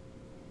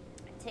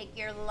 Take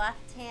your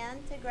left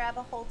hand to grab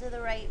a hold of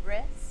the right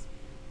wrist.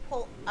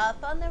 Pull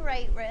up on the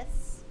right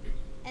wrist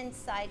and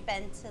side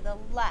bend to the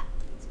left,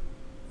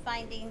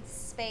 finding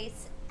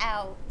space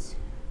out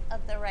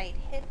of the right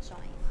hip joint.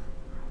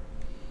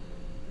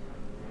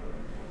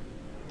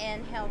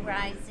 Inhale,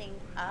 rising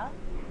up,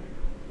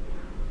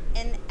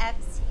 and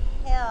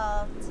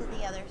exhale to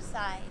the other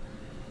side.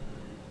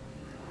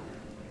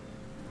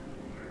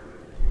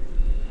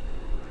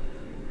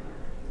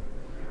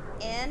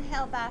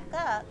 Inhale, back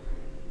up.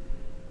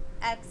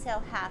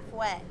 Exhale,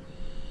 halfway.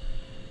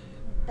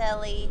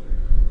 Belly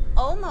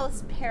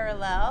almost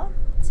parallel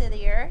to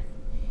the earth,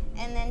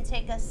 and then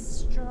take a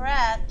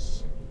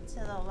stretch to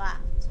the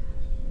left.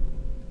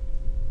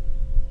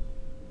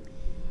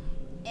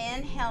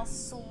 Inhale,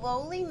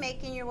 slowly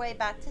making your way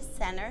back to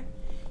center.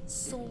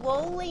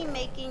 Slowly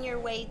making your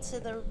way to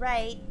the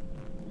right,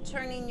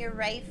 turning your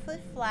right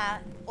foot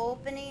flat,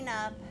 opening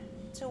up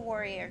to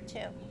warrior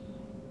two.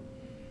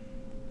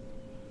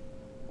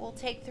 We'll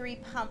take 3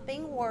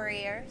 pumping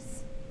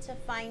warriors to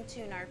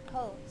fine-tune our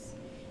pose.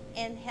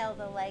 Inhale,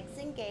 the legs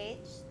engage,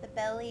 the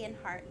belly and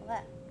heart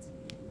lift.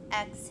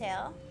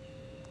 Exhale.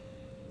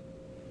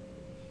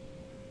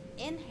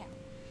 Inhale.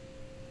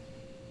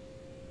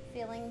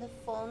 Feeling the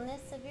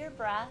fullness of your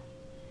breath.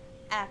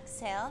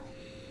 Exhale,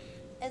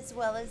 as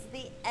well as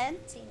the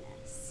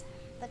emptiness,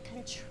 the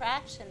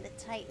contraction, the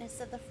tightness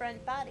of the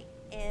front body.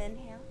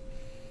 Inhale.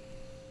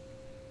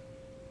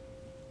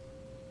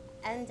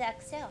 And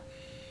exhale.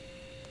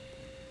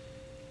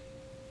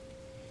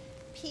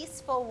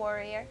 Peaceful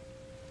warrior.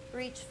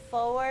 Reach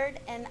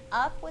forward and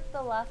up with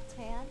the left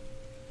hand.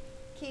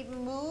 Keep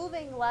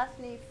moving left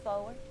knee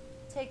forward.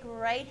 Take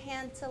right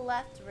hand to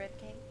left rib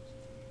cage.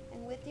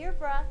 And with your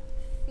breath,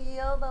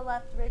 feel the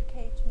left rib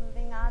cage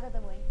moving out of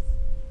the waist.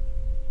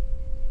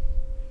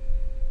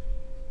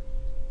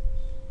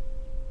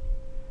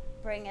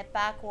 Bring it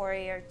back,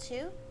 warrior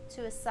two,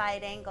 to a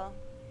side angle.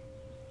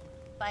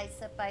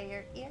 Bicep by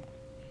your ear.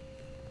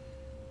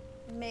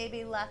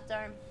 Maybe left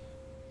arm.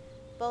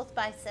 Both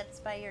biceps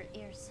by your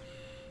ears.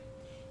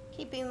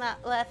 Keeping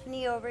that left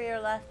knee over your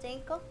left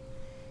ankle.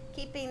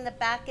 Keeping the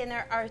back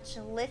inner arch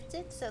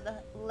lifted so the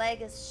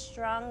leg is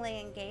strongly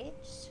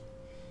engaged.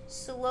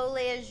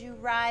 Slowly as you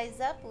rise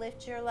up,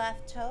 lift your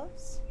left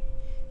toes.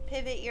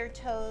 Pivot your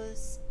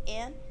toes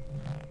in.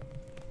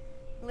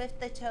 Lift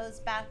the toes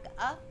back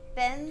up.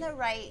 Bend the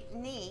right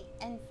knee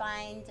and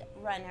find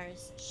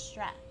runner's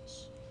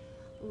stretch.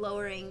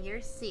 Lowering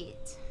your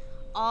seat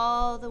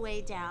all the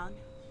way down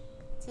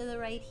to the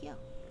right heel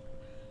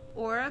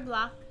or a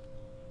block.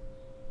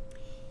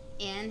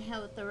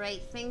 Inhale with the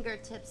right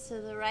fingertips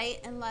to the right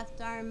and left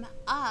arm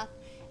up,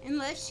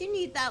 unless you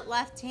need that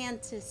left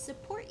hand to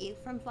support you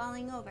from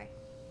falling over.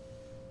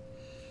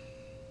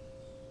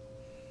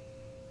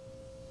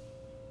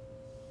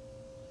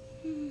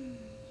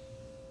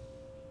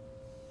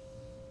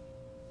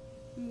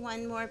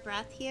 One more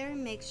breath here.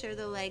 Make sure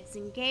the legs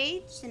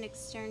engaged and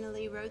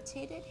externally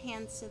rotated,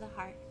 hands to the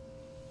heart.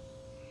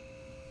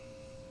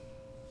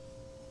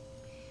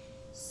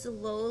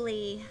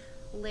 Slowly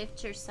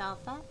lift yourself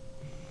up.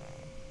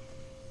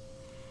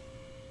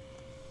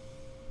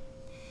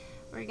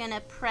 We're going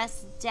to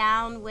press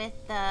down with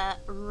the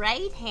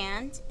right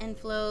hand and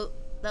float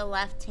the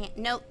left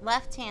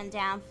hand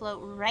down, float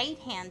right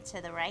hand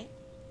to the right.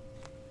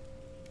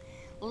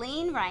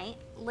 Lean right,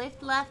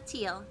 lift left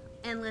heel,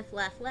 and lift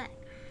left leg.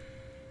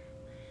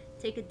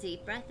 Take a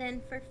deep breath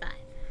in for 5,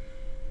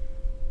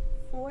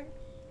 4,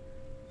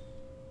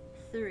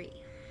 3,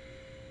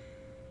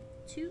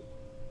 2,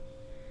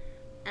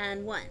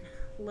 and 1.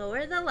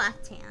 Lower the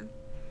left hand,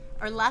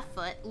 or left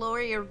foot, lower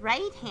your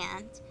right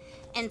hand,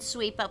 and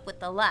sweep up with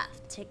the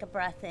left. Take a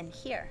breath in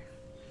here.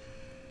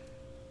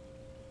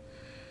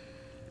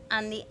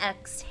 On the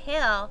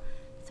exhale,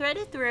 thread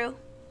it through.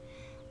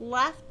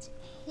 Left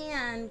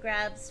hand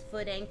grabs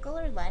foot, ankle,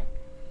 or leg.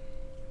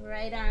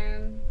 Right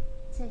arm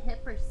to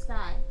hip or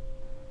sky.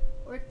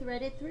 Or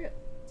thread it through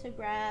to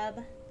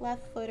grab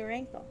left foot or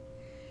ankle.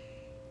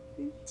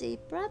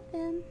 Deep breath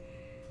in.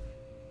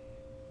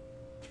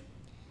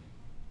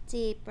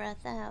 Deep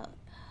breath out.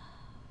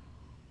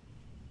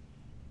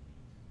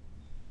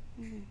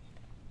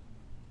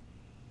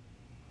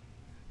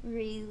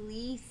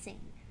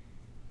 Releasing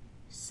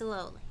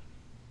slowly.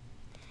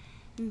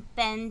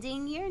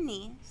 Bending your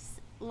knees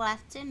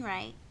left and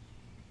right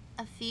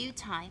a few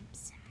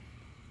times.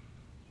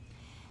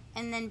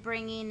 And then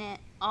bringing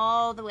it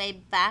all the way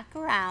back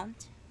around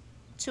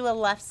to a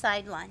left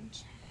side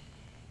lunge.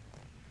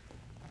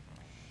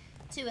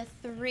 To a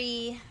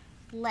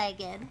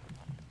 3-legged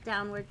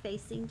downward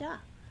facing dog.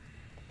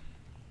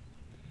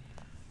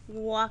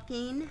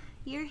 Walking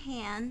your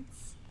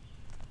hands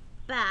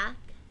back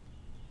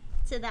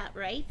to that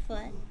right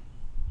foot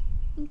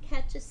and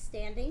catch a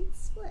standing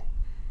split.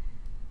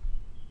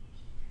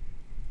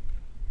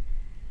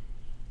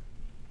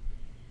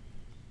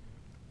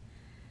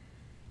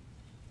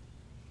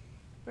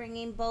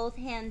 Bringing both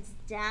hands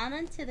down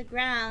onto the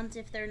ground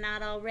if they're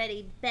not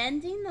already.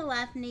 Bending the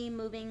left knee,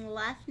 moving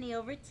left knee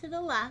over to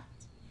the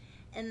left,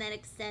 and then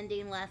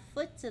extending left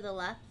foot to the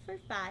left for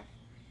 5,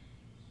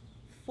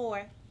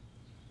 4,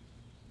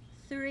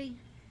 3,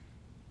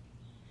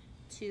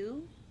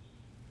 2,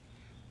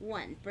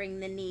 1.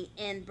 Bring the knee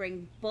in.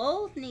 Bring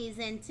both knees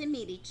in to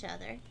meet each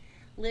other.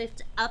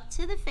 Lift up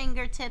to the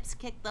fingertips.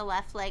 Kick the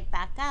left leg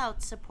back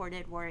out.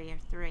 Supported warrior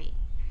 3.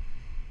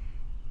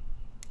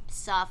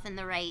 Soften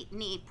the right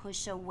knee.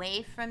 Push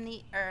away from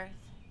the earth.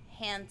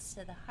 Hands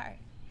to the heart.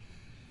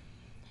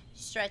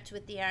 Stretch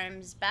with the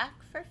arms back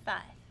for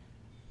 5,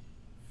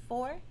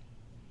 4,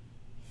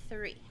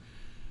 3,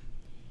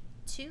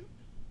 2,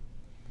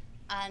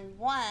 and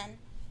 1.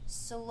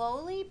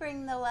 Slowly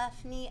bring the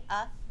left knee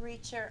up.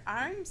 Reach your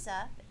arms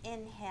up.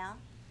 Inhale.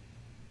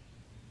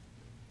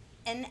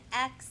 And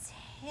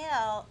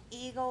exhale,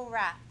 eagle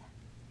wrap.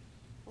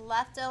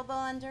 Left elbow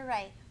under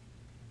right.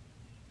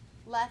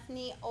 Left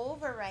knee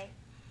over right.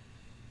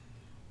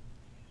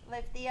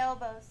 Lift the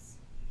elbows.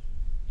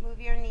 Move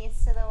your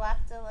knees to the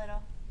left a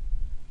little.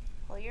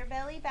 Pull your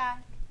belly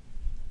back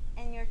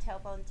and your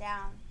tailbone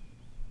down.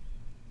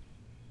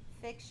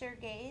 Fix your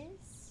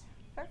gaze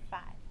for 5,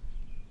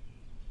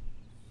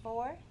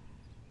 4,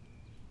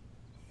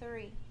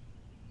 3,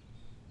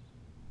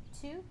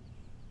 2,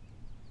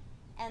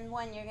 and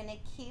 1. You're going to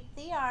keep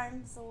the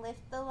arms,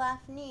 lift the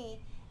left knee,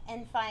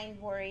 and find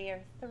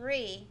warrior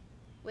 3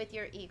 with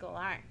your eagle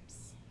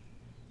arms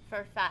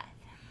for 5,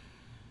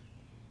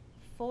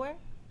 4,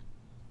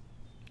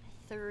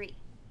 3,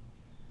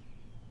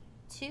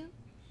 2,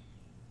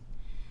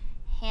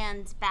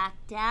 hands back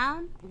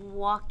down,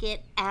 walk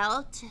it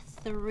out,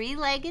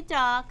 3-legged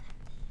dog,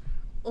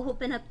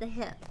 open up the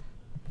hip.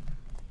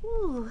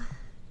 Ooh.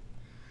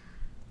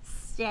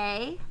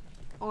 Stay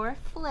or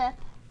flip,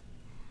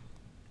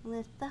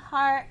 lift the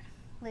heart,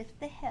 lift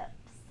the hips.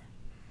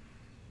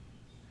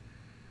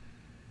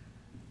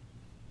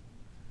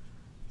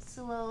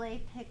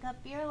 Slowly pick up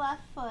your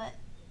left foot,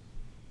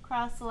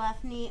 cross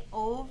left knee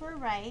over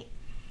right.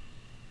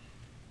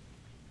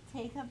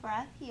 Take a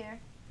breath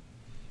here.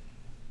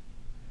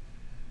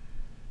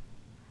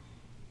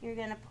 You're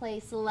going to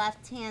place the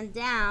left hand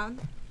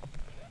down,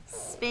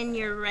 spin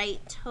your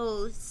right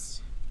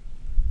toes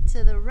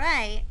to the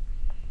right,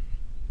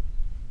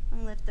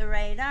 and lift the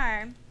right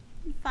arm.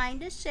 And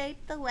find a shape.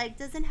 The leg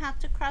doesn't have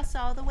to cross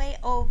all the way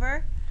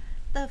over.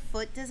 The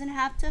foot doesn't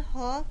have to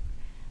hook,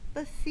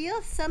 but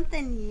feel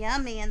something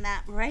yummy in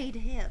that right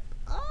hip.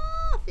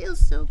 Oh, feels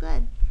so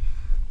good.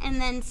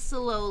 And then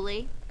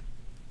slowly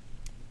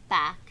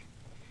back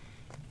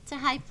to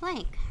high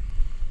plank.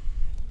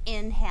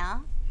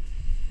 Inhale.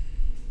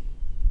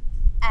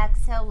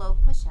 Exhale, low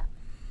push-up.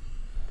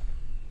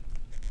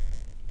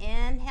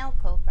 Inhale,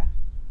 cobra.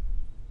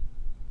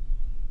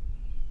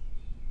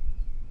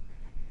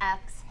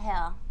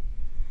 Exhale,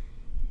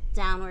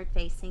 downward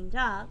facing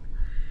dog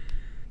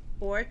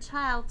or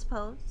child's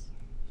pose.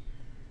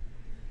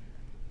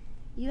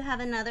 You have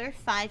another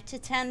 5 to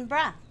 10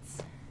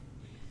 breaths.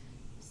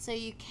 So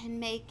you can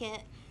make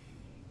it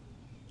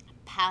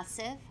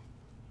passive,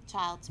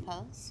 child's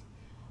pose,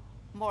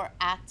 more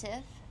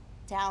active,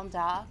 down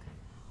dog,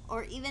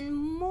 or even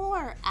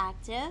more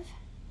active,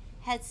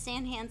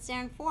 headstand,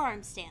 handstand,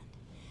 forearm stand.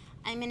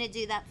 I'm going to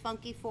do that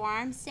funky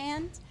forearm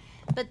stand,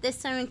 but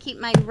this time I'm going to keep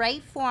my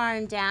right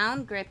forearm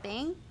down,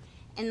 gripping,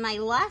 and my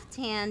left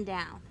hand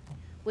down,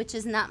 which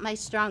is not my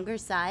stronger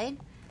side,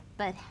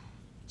 but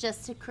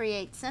just to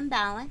create some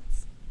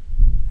balance.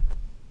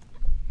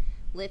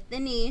 Lift the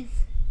knees.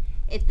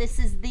 If this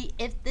is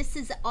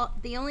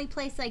the only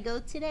place I go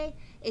today,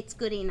 it's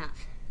good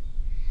enough.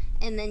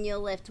 And then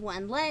you'll lift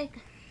one leg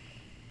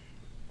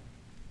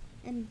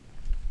and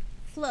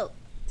float,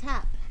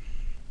 tap.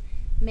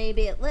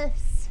 Maybe it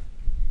lifts,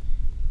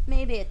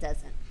 maybe it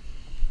doesn't.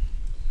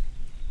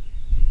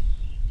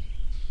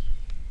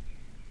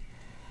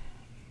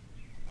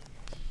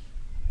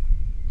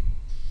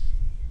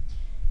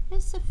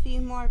 Just a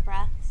few more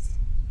breaths.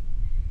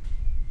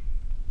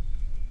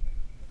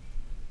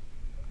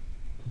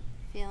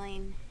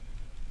 Feeling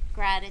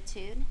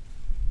gratitude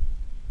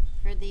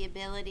for the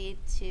ability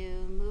to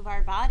move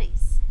our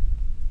bodies,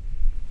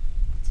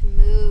 to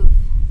move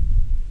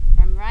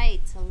from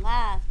right to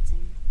left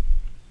and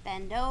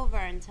bend over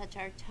and touch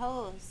our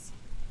toes.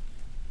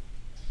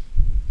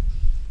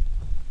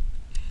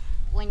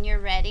 When you're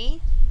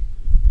ready,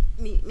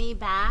 meet me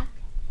back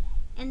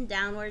in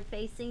downward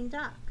facing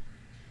dog.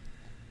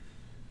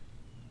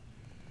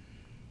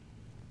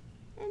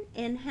 And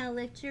inhale,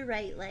 lift your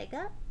right leg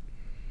up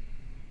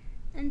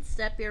and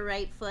step your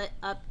right foot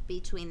up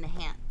between the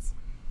hands.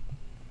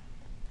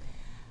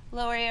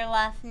 Lower your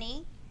left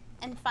knee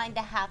and find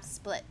a half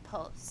split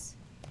pose,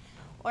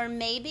 or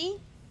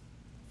maybe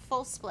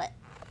full split.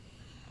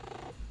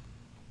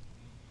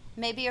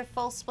 Maybe your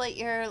full split,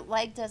 your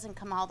leg doesn't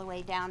come all the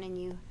way down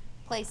and you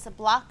place a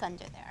block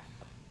under there.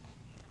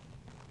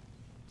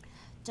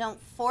 Don't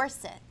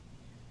force it.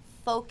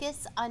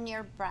 Focus on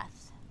your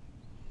breath.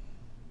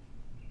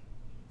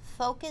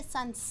 Focus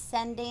on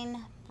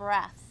sending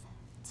breath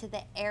to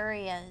the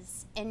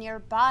areas in your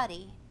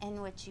body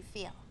in which you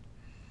feel.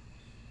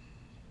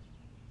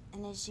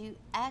 And as you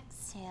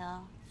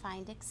exhale,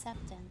 find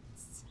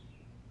acceptance.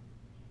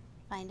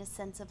 Find a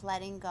sense of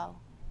letting go.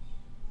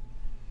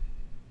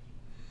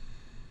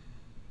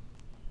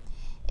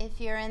 If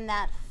you're in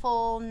that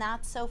full,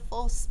 not so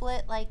full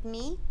split like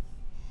me,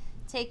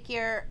 take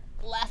your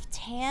left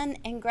hand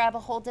and grab a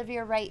hold of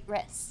your right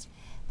wrist.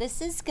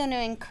 This is going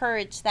to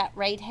encourage that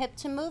right hip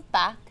to move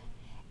back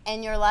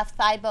and your left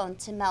thigh bone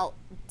to melt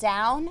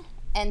down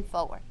and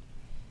forward.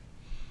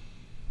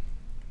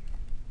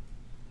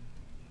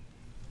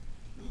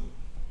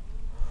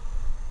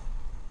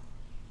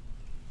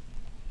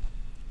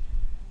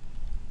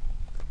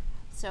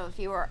 So if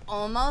you were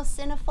almost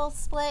in a full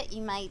split,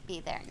 you might be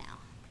there now.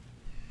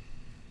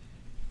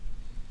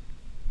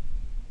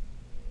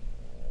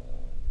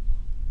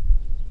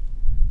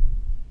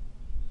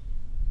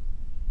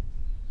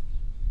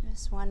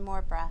 Just one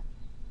more breath.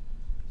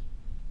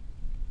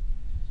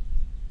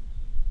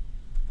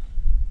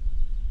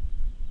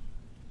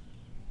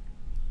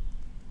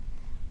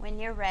 When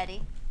you're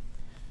ready,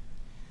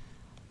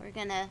 we're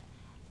going to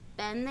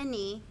bend the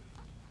knee.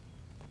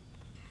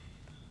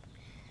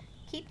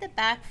 Keep the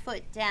back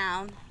foot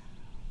down,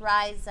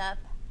 rise up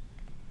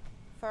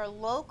for a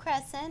low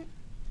crescent,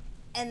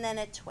 and then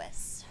a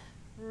twist.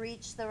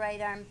 Reach the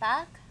right arm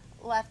back,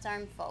 left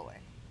arm forward.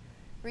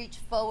 Reach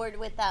forward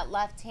with that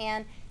left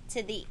hand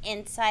to the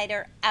inside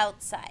or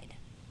outside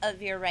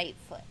of your right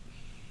foot.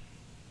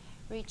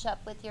 Reach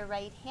up with your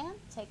right hand,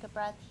 take a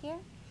breath here.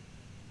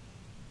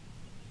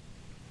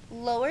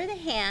 Lower the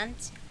hand,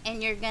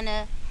 and you're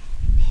gonna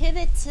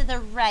pivot to the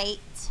right,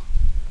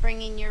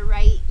 bringing your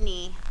right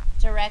knee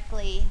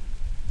directly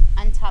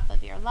on top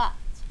of your left.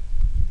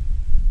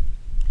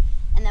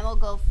 And then we'll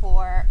go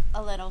for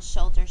a little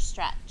shoulder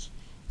stretch.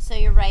 So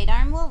your right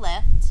arm will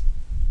lift,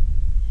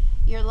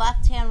 your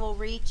left hand will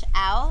reach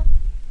out,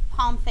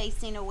 palm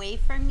facing away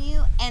from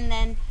you, and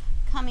then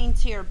coming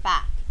to your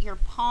back. your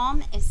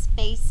palm is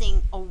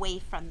facing away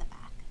from the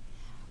back.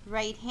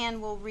 Right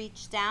hand will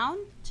reach down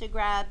to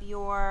grab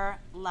your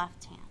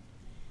left hand.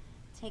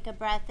 Take a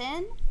breath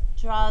in,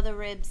 draw the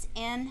ribs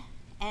in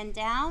and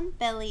down,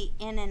 belly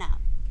in and up.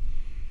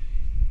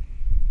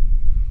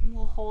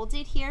 We'll hold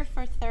it here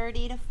for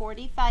 30 to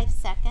 45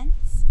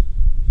 seconds.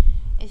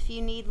 If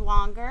you need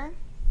longer,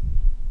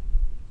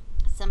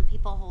 some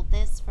people hold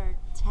this for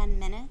 10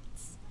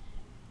 minutes.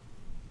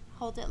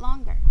 Hold it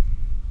longer.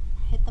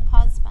 Hit the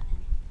pause button.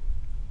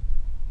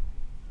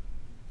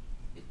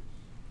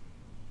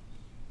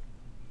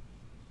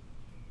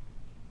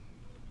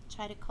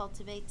 Try to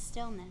cultivate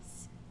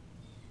stillness.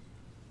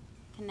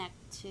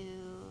 Connect to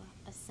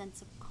a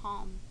sense of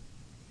calm.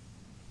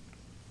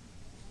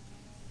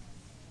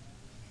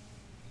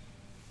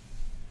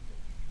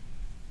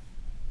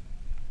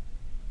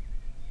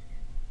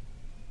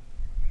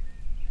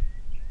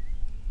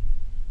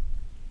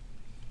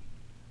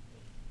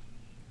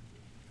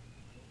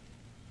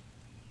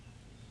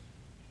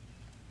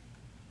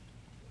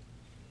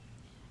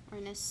 We're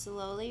going to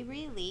slowly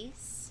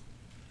release,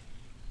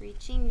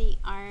 reaching the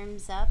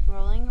arms up,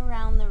 rolling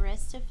around the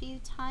wrist a few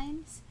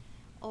times,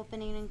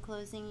 opening and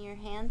closing your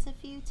hands a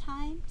few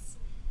times,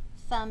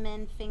 thumb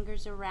and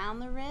fingers around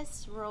the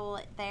wrist, roll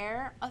it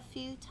there a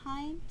few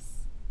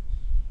times,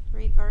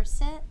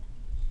 reverse it.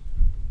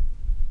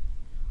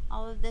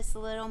 All of this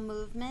little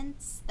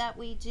movements that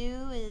we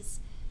do is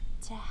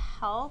to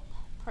help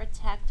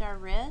protect our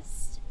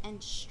wrist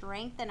and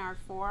strengthen our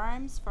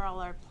forearms for all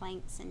our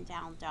planks and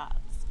down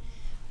dogs.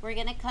 We're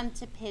going to come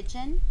to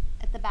pigeon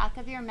at the back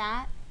of your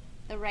mat,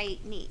 the right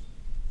knee.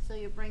 So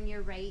you bring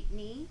your right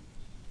knee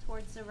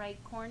towards the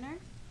right corner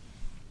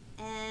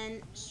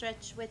and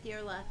stretch with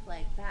your left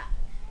leg back.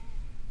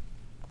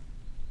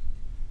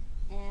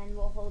 And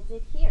we'll hold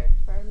it here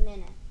for a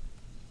minute.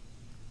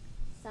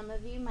 Some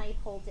of you might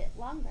hold it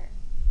longer.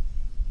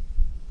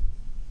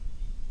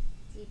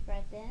 Deep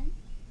breath in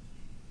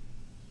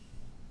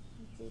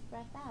and deep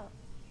breath out.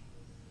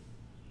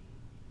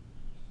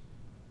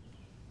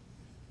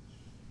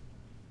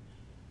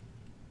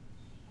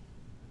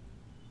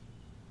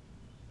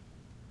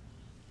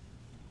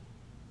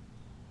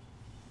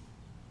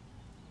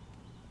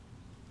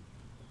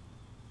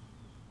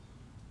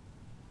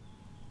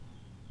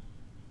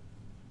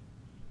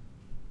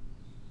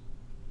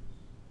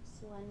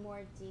 One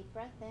more deep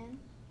breath in.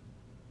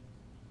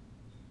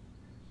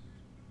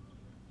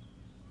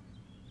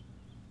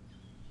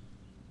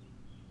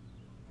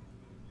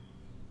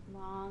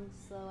 Long,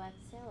 slow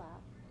exhale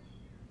out.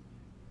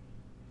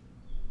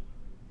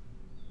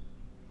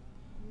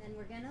 And then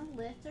we're going to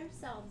lift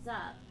ourselves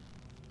up.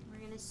 We're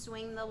going to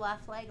swing the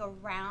left leg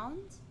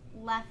around.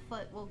 Left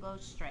foot will go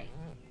straight.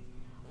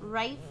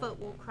 Right foot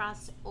will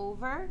cross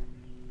over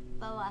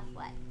the left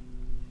leg.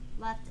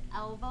 Left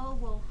elbow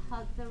will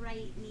hug the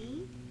right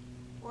knee,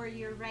 or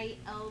your right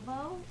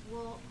elbow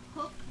will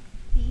hook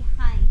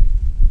behind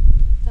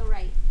the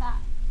right thigh.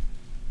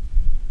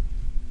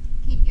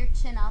 Keep your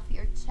chin off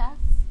your chest.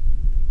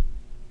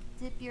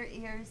 Dip your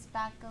ears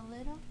back a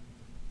little.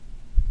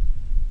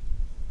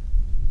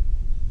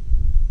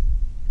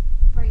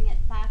 Bring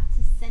it back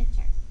to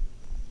center.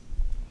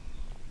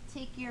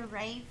 Take your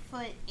right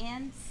foot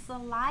in,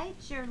 slide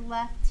your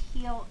left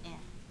heel in.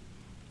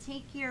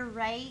 Take your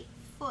right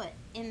foot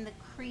in the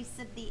crease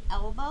of the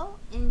elbow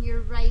and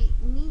your right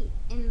knee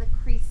in the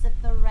crease of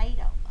the right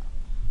elbow.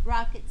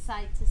 Rock it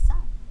side to side.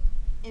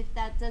 If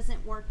that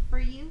doesn't work for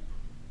you,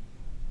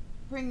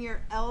 bring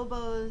your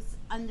elbows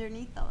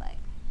underneath the leg.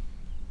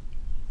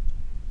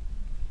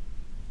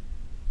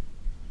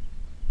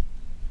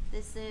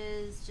 This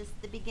is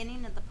just the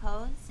beginning of the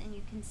pose, and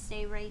you can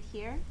stay right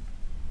here,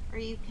 or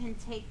you can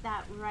take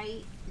that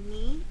right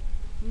knee,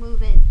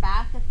 move it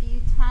back a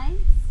few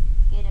times,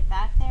 get it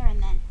back there,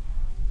 and then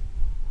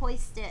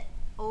hoist it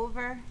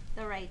over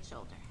the right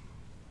shoulder.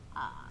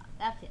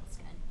 That feels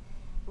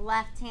good.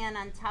 Left hand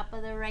on top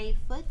of the right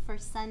foot for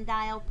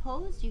sundial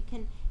pose. You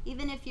can,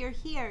 even if you're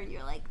here and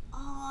you're like, oh,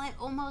 I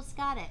almost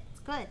got it. It's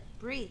good.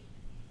 Breathe.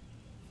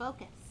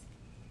 Focus.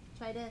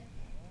 Try to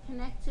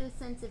connect to a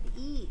sense of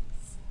ease.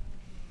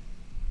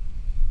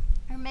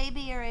 Or maybe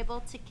you're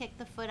able to kick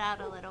the foot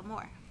out a little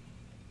more.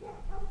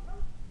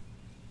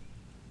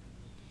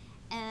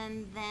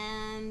 And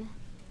then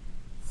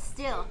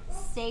still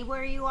stay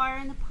where you are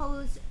in the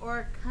pose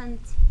or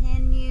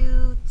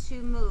continue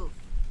to move.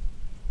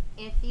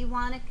 If you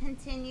want to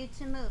continue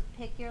to move,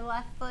 pick your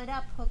left foot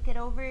up, hook it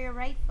over your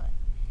right foot.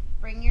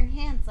 Bring your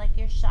hands like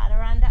your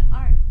chaturanga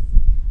arms.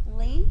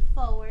 Lean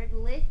forward,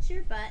 lift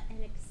your butt,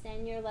 and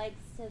extend your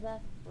legs to the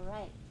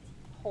right.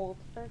 Hold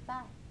for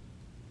 5,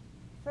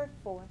 for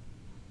 4,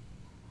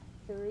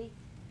 3,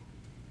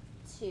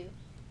 2,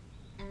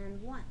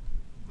 and 1.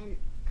 And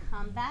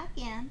come back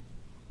in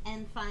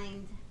and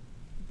find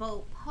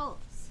boat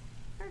pose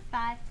for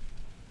 5,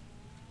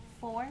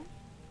 4,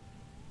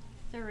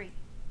 3,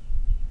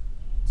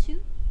 2,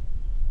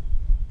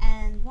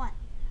 and 1.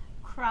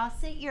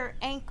 Cross at your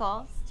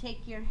ankles.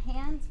 Take your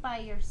hands by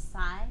your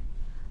side.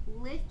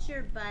 Lift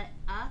your butt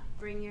up.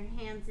 Bring your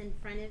hands in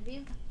front of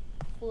you.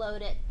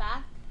 float it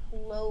back,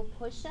 low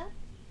push-up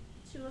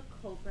to a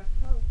cobra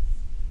pose.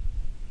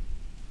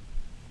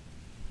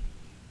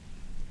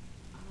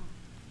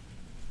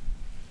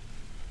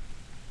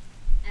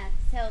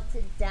 Exhale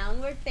to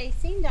downward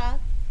facing dog.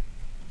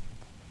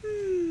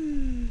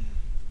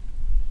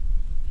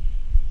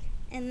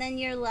 And then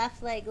your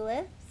left leg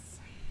lifts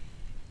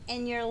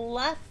and your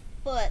left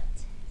foot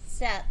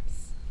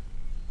steps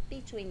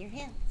between your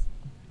hands.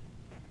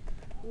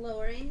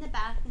 Lowering the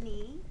back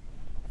knee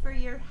for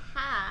your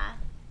half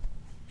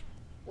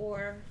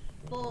or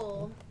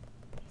full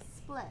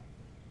split.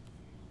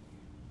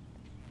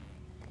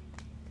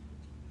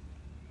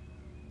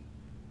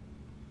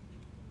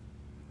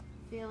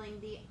 Feeling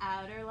the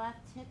outer left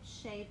hip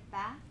shave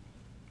back,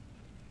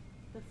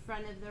 the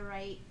front of the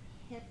right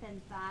hip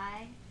and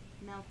thigh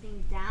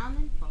melting down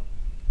and forward.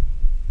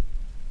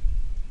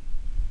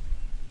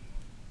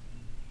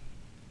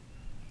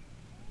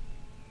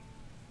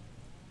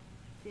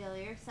 Feel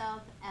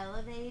yourself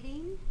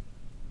elevating,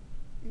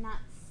 not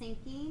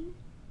sinking,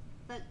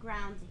 but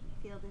grounding.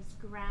 Feel this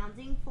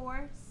grounding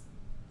force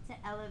to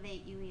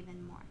elevate you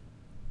even more.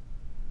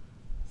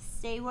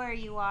 Stay where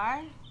you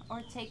are,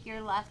 or take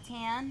your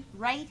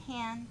right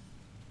hand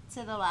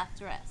to the left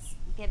wrist.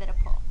 Give it a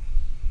pull.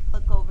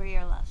 Look over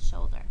your left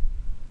shoulder.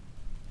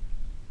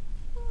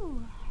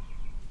 Ooh.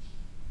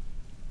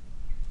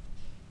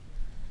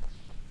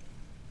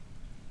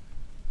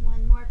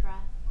 One more breath.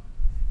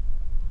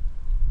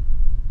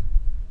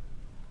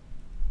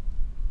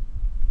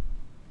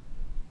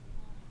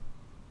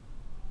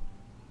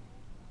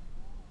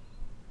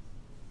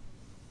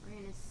 We're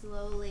going to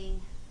slowly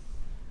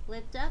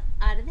lift up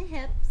out of the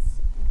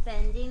hips,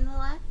 bending the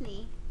left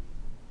knee,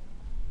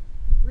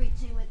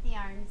 reaching with the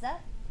arms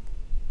up,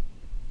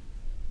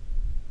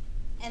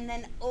 and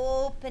then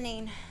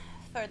opening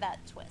for that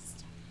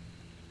twist.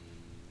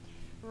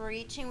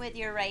 Reaching with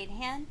your right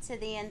hand to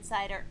the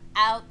inside or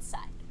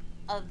outside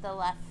of the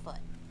left foot.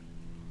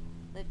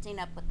 Lifting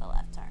up with the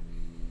left arm.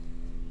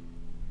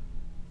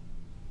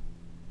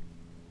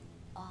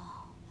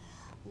 Oh.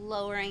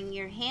 Lowering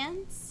your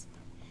hands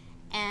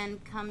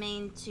and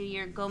coming to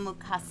your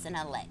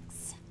Gomukhasana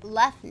legs.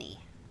 Left knee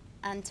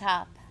on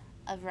top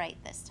of right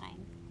this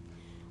time.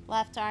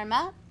 Left arm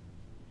up.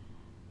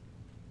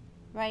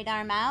 Right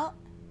arm out.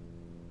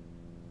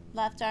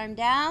 Left arm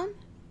down.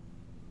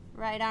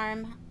 Right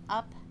arm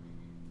up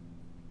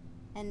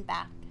and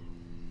back.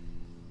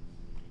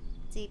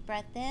 Deep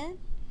breath in.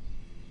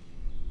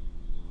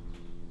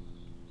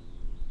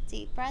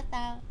 Deep breath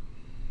out.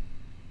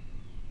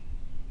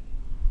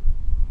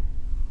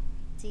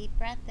 Deep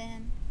breath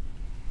in.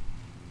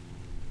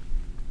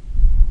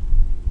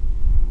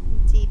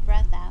 Deep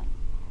breath out.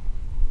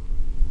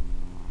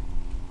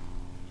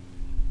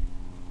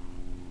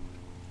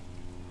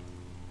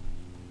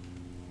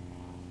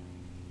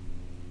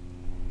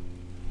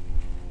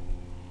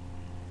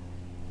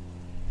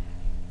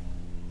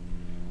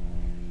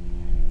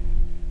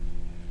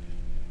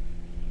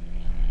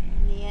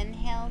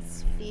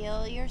 Inhales,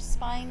 feel your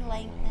spine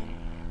lengthen,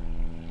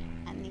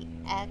 and the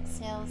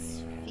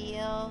exhales,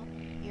 feel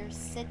your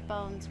sit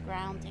bones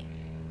grounding.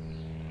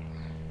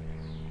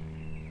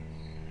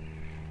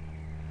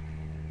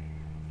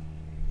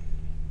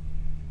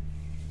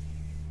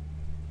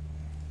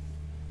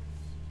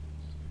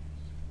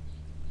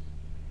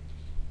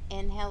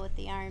 Inhale with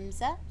the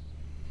arms up,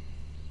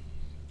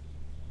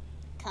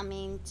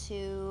 coming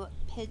to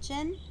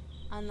pigeon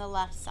on the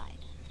left side.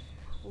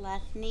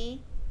 Left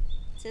knee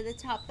to the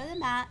top of the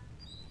mat,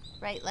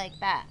 right leg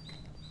back.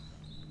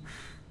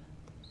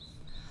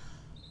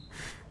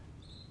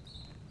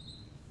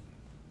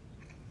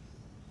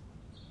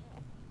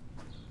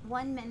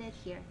 One minute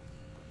here.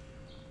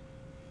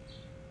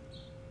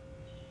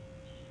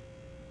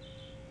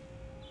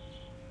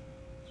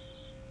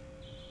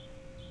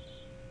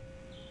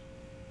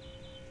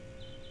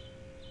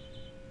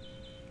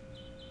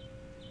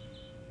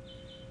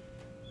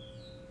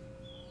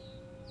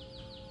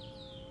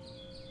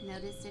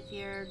 Notice if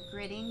you're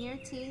gritting your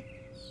teeth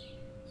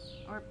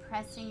or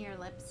pressing your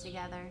lips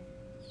together.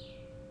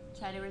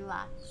 Try to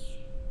relax.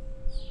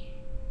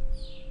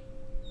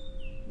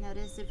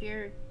 Notice if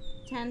your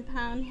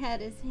 10-pound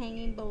head is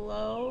hanging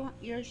below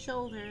your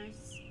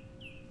shoulders.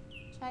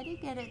 Try to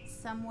get it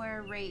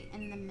somewhere right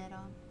in the middle.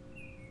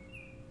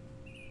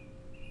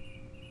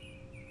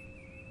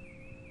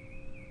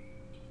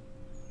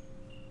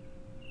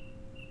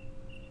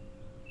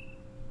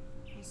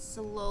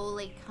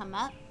 Slowly come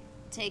up.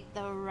 Take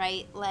the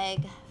right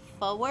leg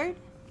forward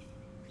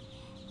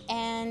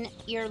and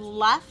your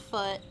left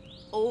foot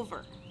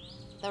over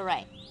the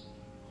right.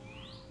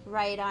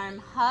 Right arm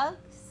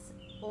hugs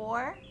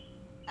or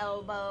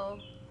elbow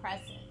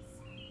presses.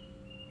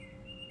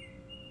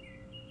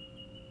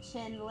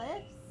 Chin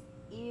lifts,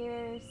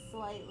 ears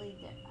slightly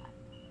dip back.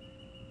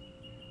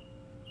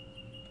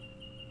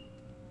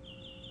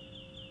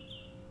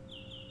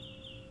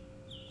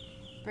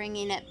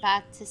 Bringing it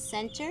back to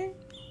center.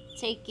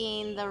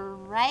 Taking the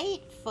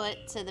right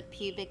foot to the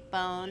pubic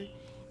bone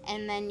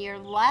And then your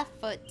left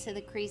foot to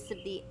the crease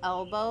of the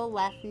elbow,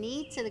 left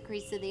knee to the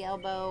crease of the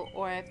elbow,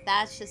 or if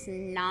that's just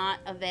not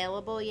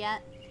available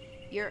yet,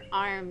 your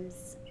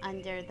arms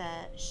under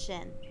the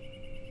shin.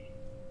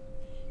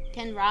 You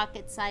can rock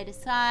it side to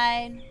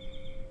side.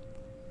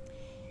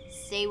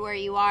 Stay where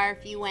you are.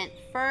 If you went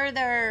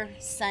further,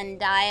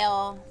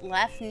 sundial,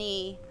 left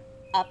knee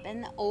up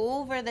and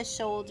over the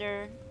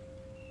shoulder.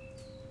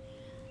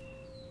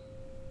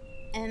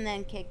 And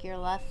then kick your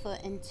left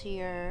foot into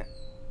your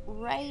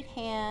right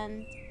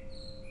hand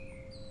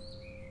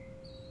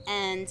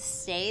and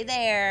stay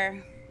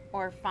there,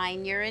 or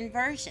find your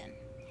inversion.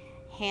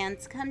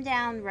 Hands come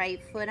down,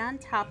 right foot on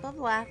top of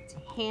left,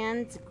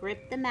 hands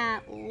grip the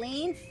mat,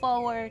 lean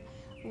forward,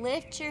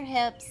 lift your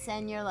hips,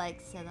 send your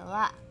legs to the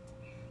left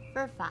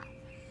for 5,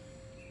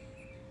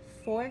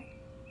 4,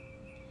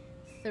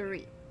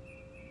 3,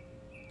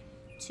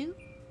 2,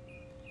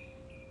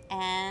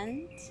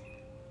 and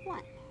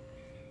 1.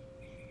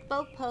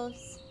 Boat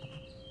pose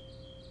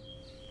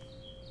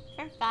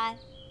for 5,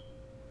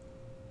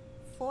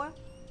 4,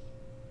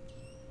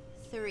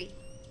 3,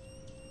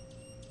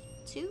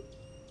 2.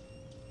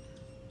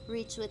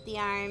 Reach with the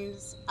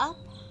arms up,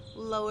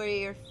 lower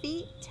your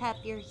feet, tap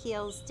your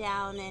heels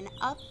down and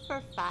up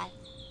for 5,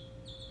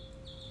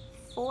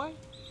 4,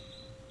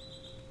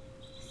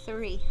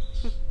 3.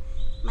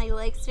 My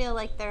legs feel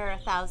like they're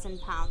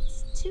 1,000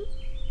 pounds. 2.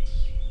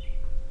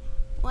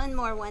 One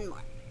more.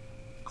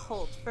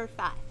 Hold for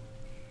 5,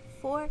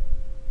 4,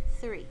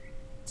 3,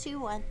 2,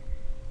 1.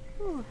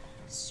 Ooh.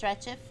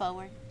 Stretch it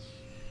forward.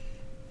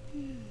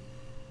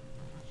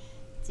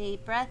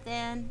 Deep breath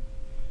in.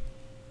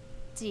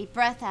 Deep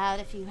breath out.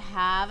 If you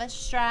have a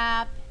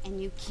strap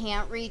and you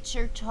can't reach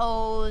your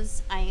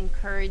toes, I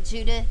encourage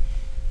you to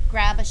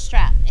grab a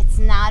strap. It's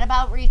not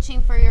about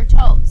reaching for your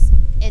toes.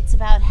 It's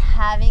about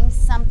having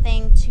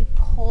something to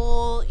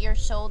pull your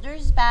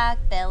shoulders back,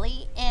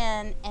 belly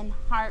in, and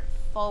heart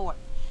forward.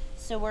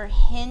 So we're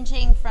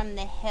hinging from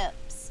the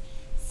hips,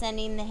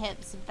 sending the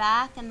hips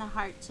back and the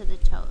heart to the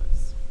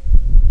toes.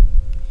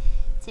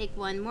 Take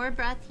one more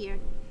breath here.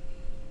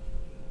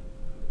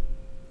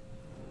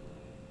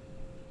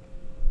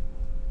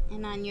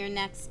 And on your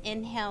next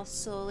inhale,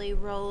 slowly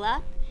roll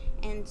up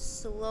and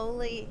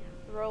slowly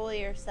roll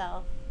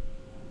yourself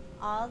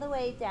all the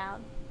way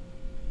down,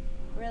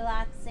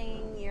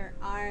 relaxing your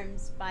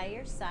arms by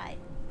your side,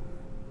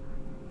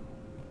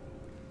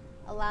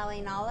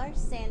 allowing all our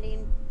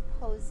standing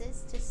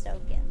poses to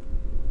soak in.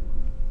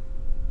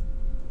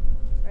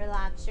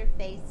 Relax your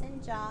face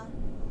and jaw.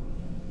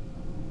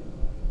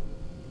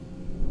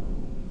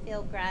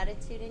 Feel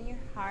gratitude in your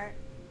heart,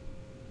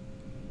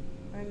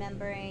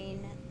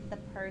 remembering the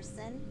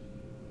person,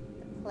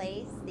 the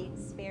place, the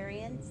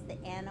experience,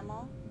 the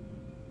animal,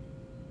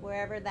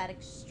 wherever that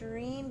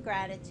extreme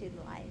gratitude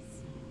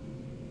lies.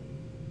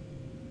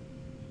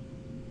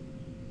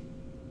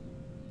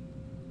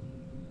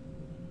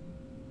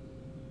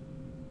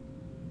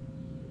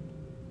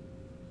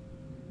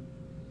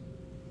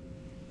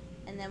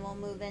 And then we'll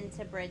move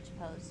into bridge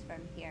pose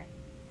from here.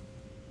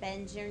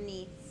 Bend your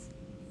knees,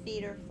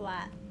 feet are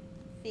flat,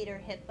 feet are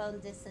hip bone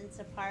distance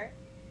apart.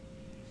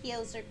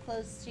 Heels are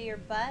close to your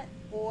butt,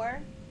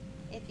 or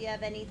if you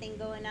have anything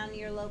going on in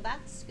your low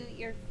back, scoot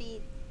your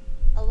feet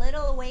a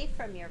little away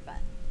from your butt.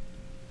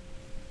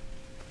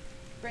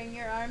 Bring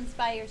your arms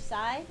by your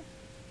side,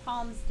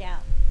 palms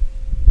down.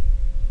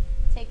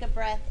 Take a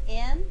breath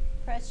in,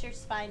 press your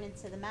spine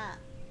into the mat.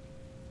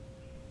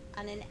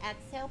 On an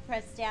exhale,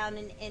 press down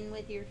and in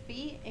with your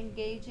feet,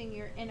 engaging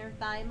your inner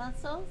thigh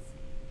muscles.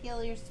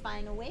 Peel your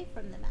spine away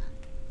from the mat.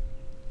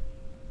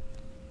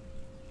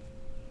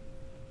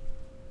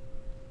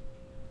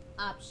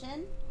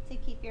 Option to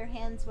keep your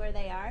hands where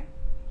they are.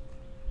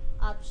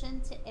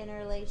 Option to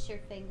interlace your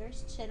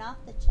fingers, chin off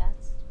the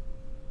chest.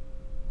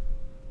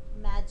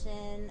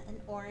 Imagine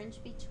an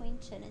orange between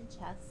chin and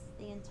chest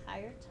the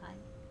entire time.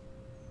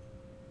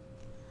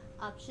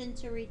 Option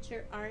to reach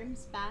your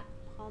arms back,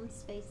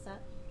 palms face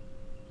up.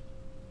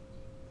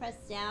 Press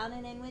down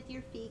and in with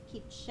your feet.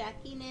 Keep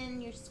checking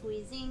in. You're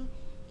squeezing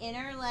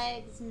inner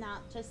legs,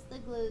 not just the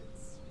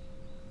glutes.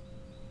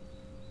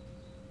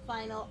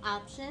 Final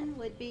option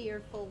would be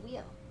your full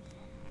wheel.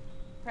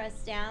 Press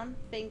down,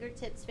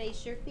 fingertips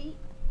face your feet.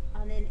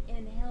 On an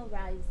inhale,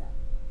 rise up.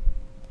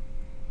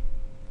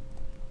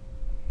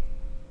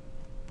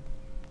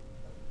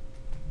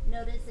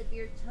 Notice if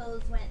your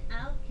toes went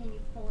out, can you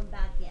pull them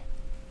back in?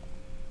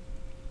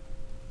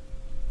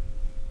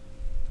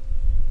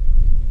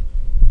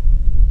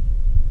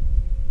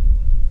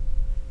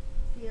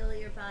 Feel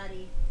your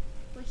body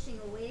pushing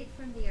away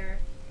from the earth,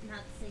 not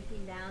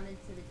sinking down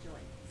into the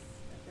joints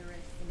of the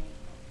wrists and ankles.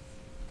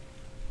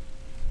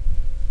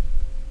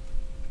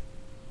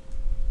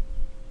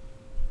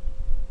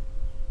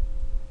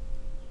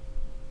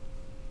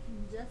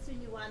 And just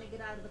when you want to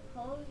get out of the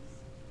pose,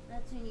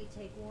 that's when you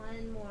take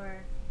one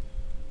more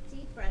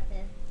deep breath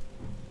in,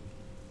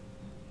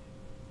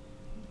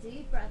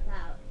 deep breath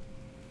out,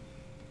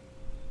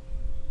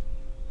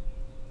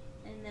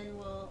 and then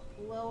we'll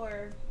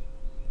lower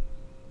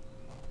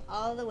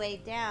all the way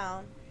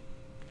down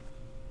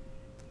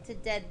to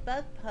dead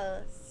bug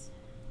pose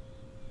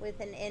with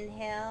an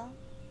inhale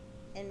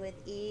and with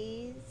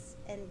ease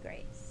and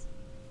grace.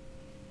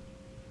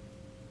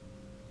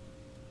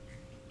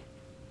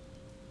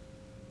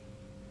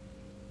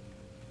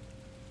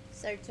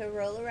 Start to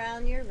roll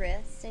around your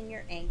wrists and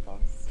your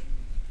ankles.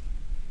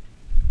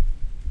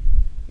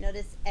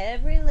 Notice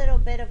every little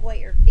bit of what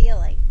you're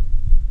feeling.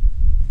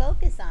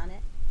 Focus on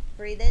it.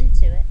 Breathe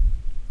into it.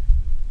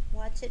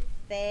 Watch it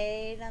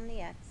fade on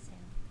the exhale.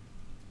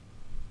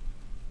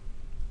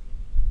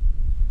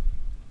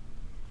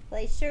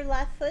 Place your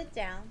left foot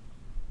down.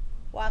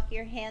 Walk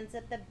your hands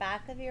up the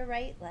back of your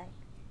right leg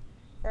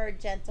for a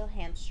gentle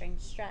hamstring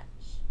stretch.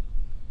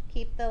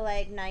 Keep the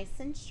leg nice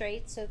and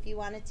straight, so if you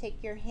want to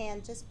take your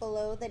hand just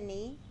below the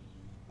knee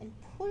and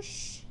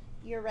push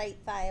your right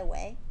thigh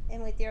away,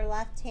 and with your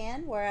left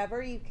hand,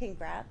 wherever you can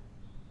grab,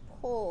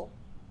 pull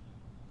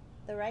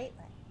the right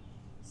leg.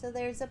 So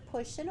there's a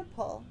push and a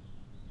pull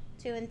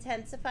to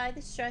intensify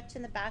the stretch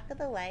in the back of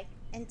the leg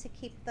and to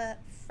keep the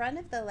front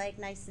of the leg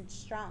nice and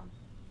strong.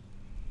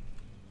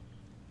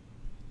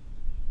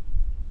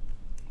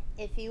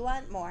 If you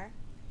want more,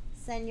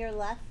 send your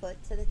left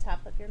foot to the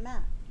top of your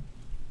mat.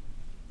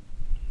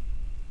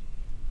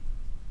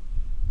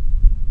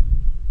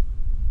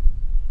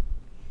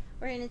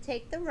 We're going to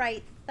take the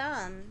right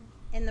thumb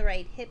in the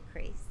right hip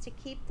crease. To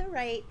keep the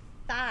right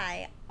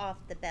thigh off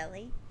the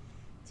belly,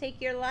 take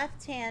your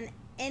left hand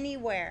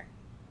anywhere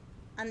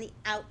on the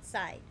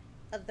outside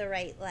of the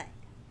right leg.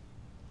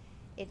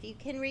 If you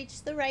can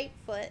reach the right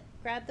foot,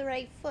 grab the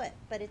right foot,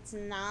 but it's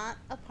not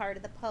a part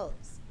of the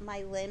pose.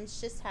 My limbs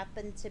just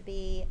happen to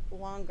be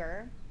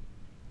longer,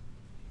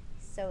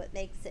 so it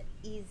makes it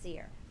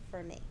easier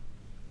for me,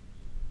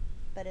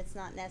 but it's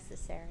not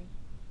necessary.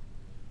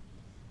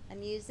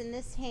 I'm using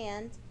this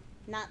hand,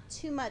 not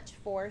too much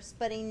force,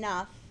 but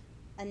enough,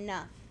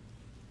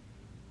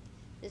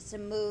 just to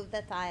move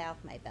the thigh off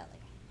my belly.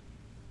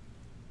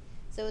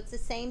 So it's the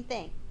same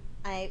thing.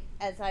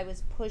 As I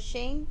was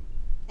pushing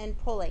and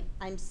pulling,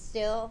 I'm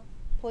still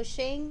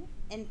pushing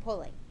and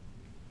pulling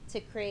to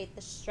create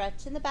the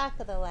stretch in the back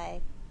of the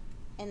leg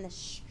and the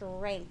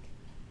strength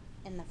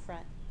in the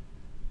front.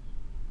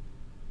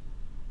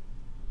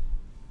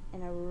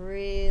 And a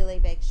really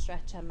big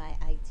stretch on my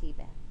IT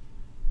band.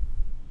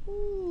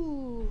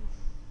 Ooh.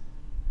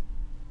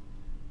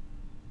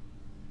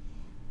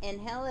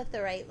 Inhale, lift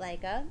the right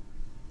leg up.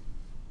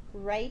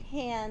 Right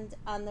hand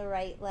on the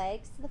right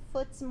leg, so the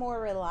foot's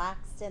more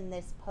relaxed in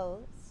this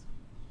pose.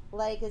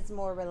 Leg is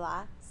more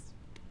relaxed.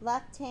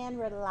 Left hand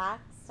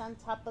relaxed on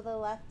top of the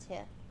left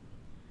hip.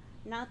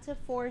 Not to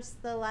force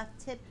the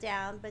left hip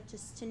down, but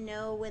just to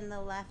know when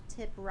the left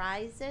hip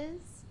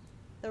rises,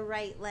 the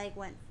right leg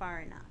went far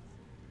enough.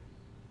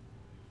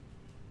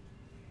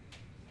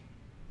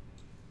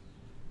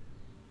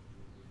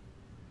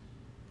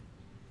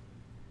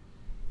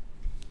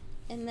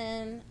 And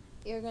then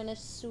you're going to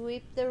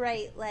sweep the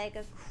right leg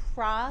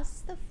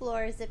across the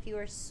floor as if you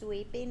were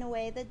sweeping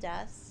away the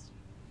dust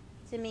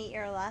to meet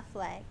your left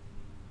leg.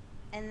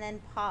 And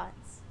then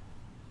pause.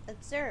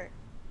 Observe.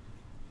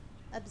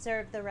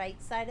 Observe the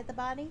right side of the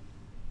body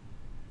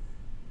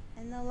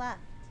and the left.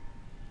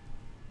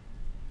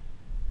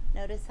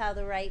 Notice how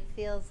the right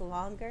feels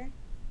longer.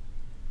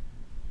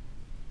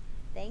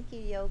 Thank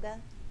you, yoga.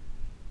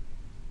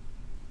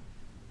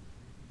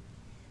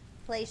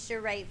 Place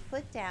your right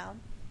foot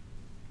down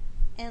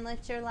and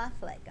lift your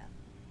left leg up.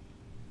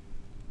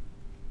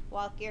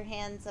 Walk your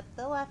hands up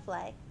the left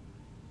leg.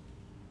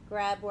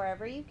 Grab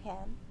wherever you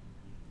can.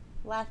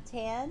 Left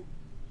hand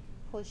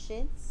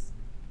pushes.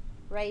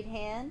 Right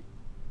hand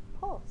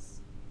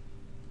pulls.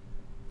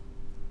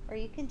 Or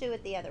you can do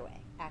it the other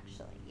way,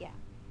 actually. Yeah.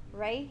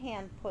 Right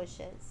hand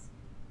pushes.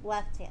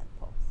 Left hand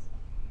pulls.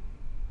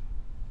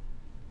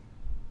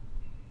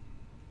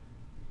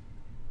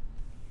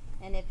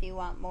 And if you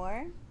want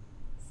more,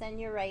 send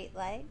your right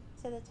leg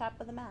to the top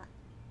of the mat.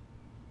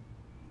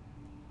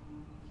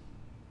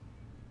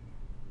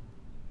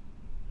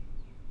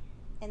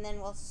 And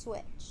then we'll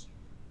switch.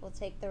 We'll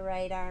take the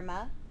right arm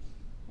up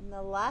and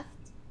the left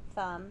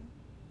thumb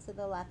to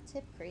the left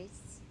hip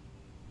crease.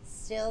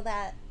 Still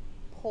that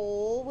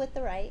pull with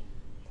the right,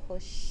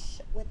 push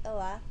with the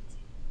left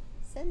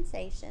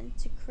sensation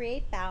to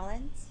create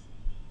balance.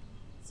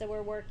 So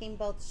we're working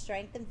both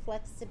strength and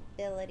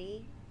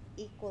flexibility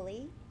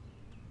equally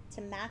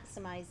to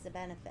maximize the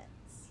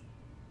benefits.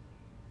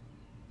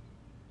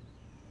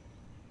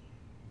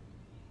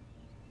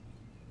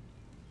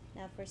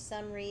 Now for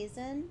some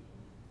reason,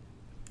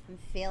 I'm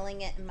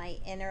feeling it in my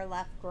inner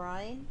left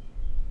groin,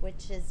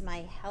 which is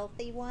my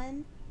healthy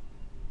one.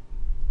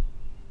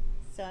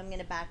 So I'm going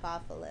to back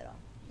off a little.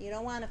 You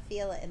don't want to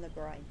feel it in the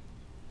groin.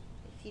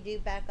 If you do,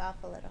 back off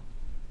a little.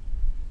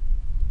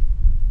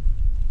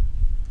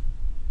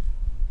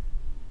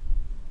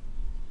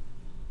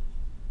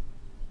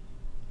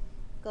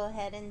 Go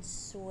ahead and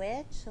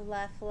switch.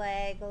 Left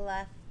leg,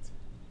 left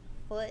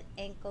foot,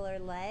 ankle or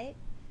leg.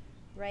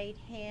 Right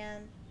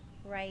hand,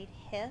 right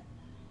hip.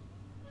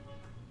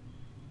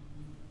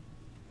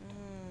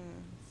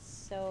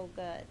 So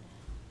good.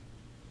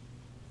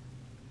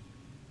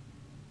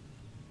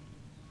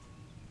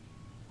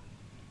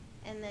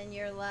 And then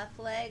your left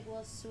leg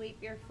will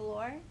sweep your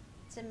floor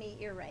to meet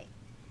your right.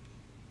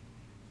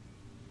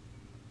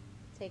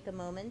 Take a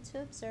moment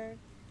to observe.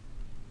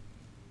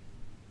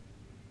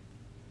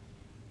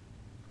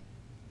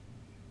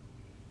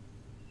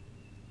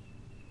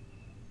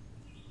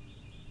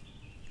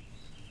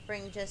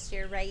 Bring just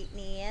your right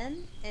knee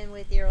in, and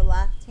with your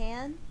left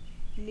hand,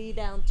 knee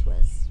down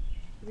twist.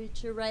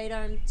 Reach your right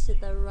arm to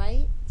the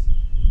right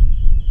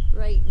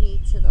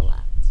knee to the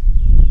left.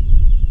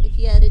 If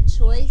you had a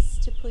choice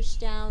to push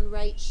down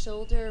right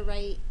shoulder,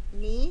 right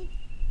knee,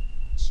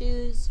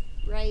 choose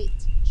right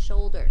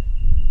shoulder.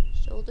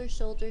 Shoulder,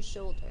 shoulder,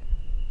 shoulder.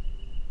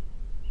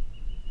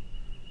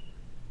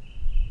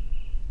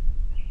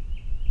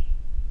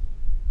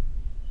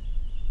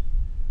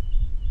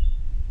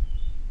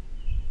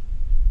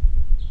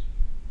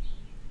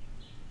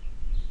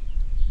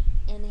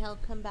 Inhale,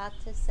 come back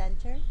to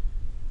center.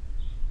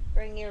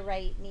 Bring your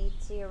right knee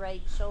to your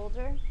right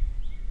shoulder,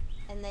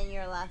 and then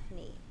your left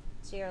knee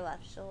to your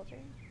left shoulder.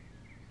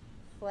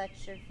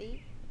 Flex your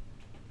feet.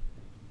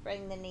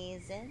 Bring the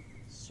knees in.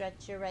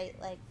 Stretch your right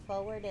leg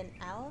forward and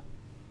out.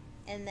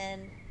 And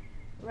then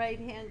right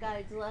hand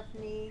guides left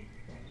knee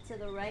to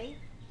the right.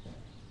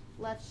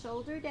 Left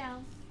shoulder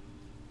down.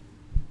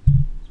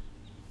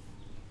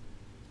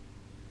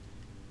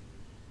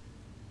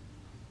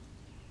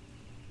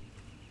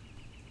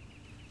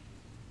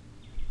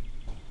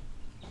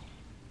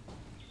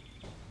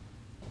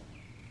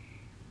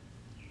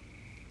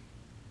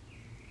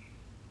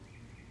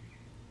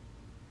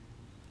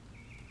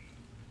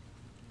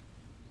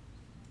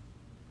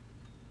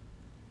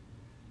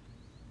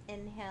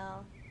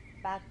 Inhale,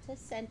 back to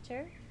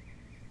center.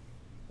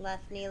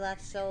 Left knee,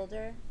 left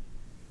shoulder.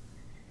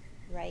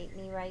 Right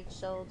knee, right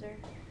shoulder.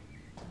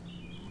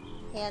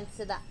 Hands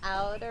to the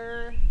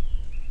outer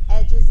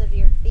edges of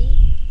your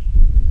feet.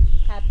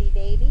 Happy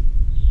baby.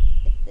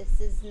 If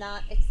this is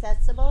not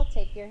accessible,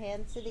 take your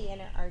hands to the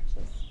inner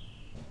arches.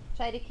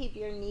 Try to keep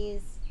your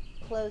knees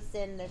close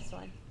in this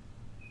one.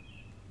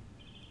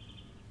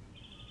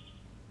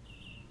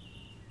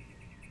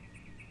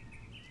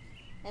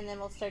 And then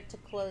we'll start to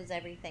close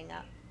everything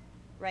up.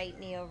 Right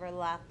knee over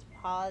left.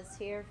 Pause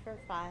here for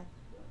 5,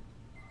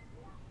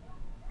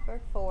 for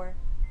 4,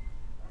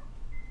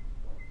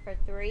 for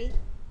 3,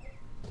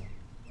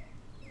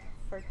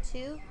 for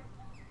 2,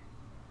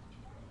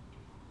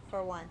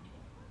 for 1.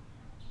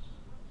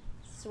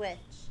 Switch.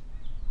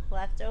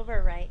 Left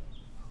over right.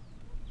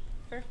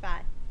 For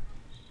 5,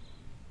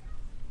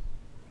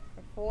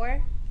 for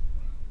 4,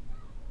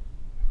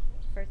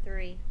 for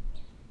 3,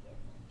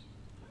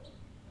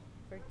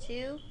 for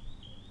 2,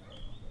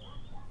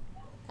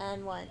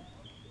 and 1.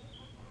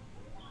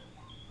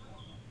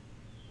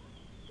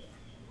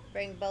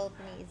 Bring both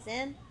knees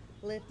in.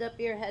 Lift up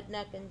your head,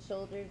 neck, and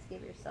shoulders.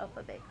 Give yourself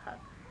a big hug.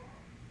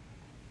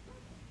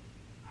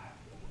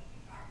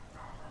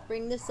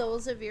 Bring the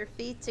soles of your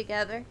feet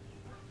together.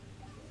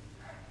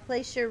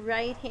 Place your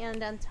right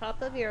hand on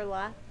top of your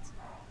left.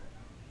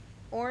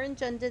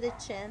 Orange under the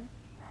chin.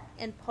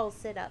 And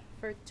pulse it up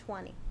for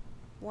 20.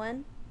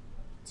 1,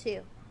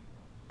 2.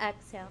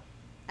 Exhale.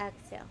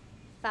 Exhale.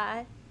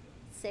 5,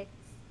 6,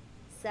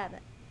 7,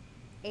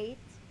 8,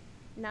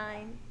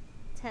 9,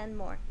 10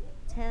 more.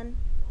 10,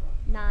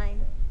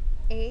 9,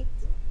 8,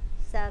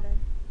 7,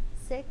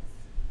 6,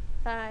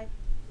 5,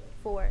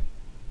 4,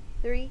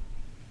 3,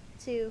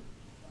 2,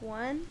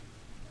 1.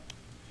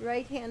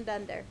 Right hand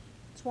under.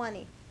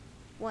 20.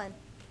 1,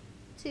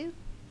 2,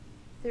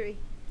 3,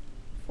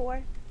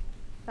 4,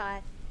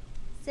 5,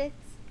 6,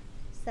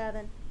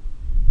 7,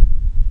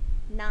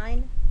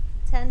 9,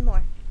 10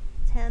 more.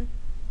 10,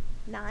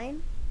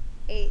 9,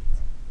 8,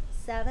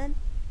 7,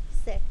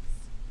 6,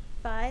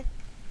 5,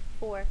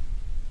 4,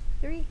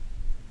 3,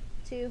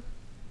 2,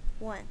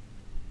 1.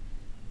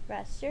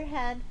 Rest your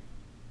head.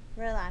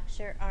 Relax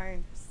your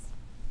arms.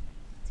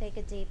 Take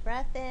a deep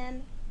breath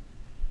in.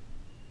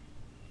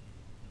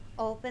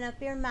 Open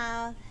up your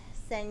mouth.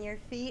 Send your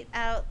feet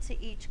out to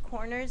each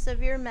corners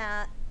of your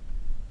mat.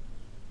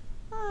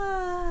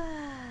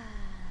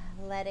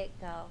 Let it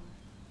go.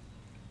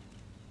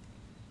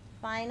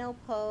 Final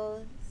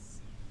pose.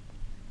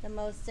 The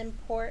most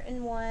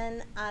important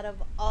one out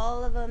of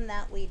all of them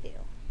that we do.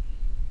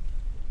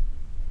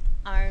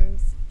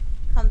 Arms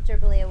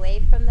comfortably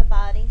away from the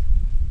body,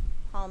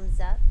 palms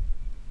up.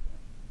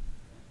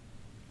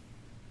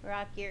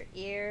 Rock your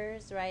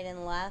ears right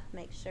and left.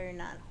 Make sure you're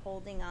not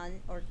holding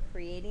on or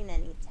creating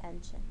any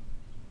tension.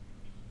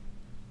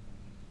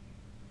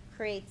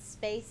 Create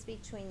space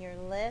between your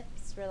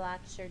lips.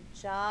 Relax your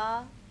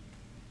jaw,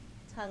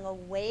 tongue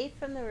away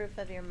from the roof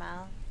of your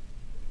mouth,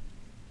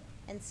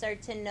 and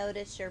start to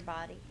notice your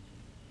body.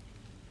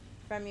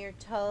 From your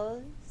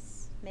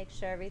toes, make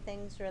sure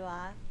everything's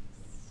relaxed.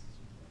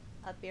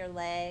 Up your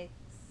legs,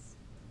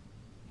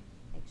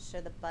 make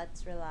sure the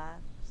butt's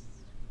relaxed.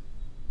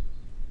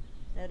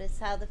 Notice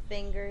how the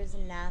fingers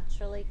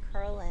naturally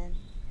curl in.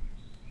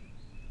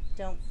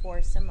 Don't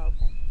force them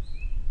open.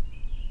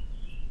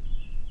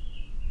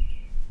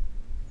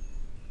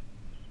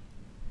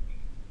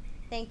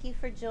 Thank you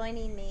for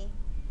joining me.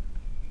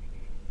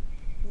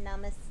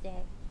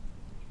 Namaste.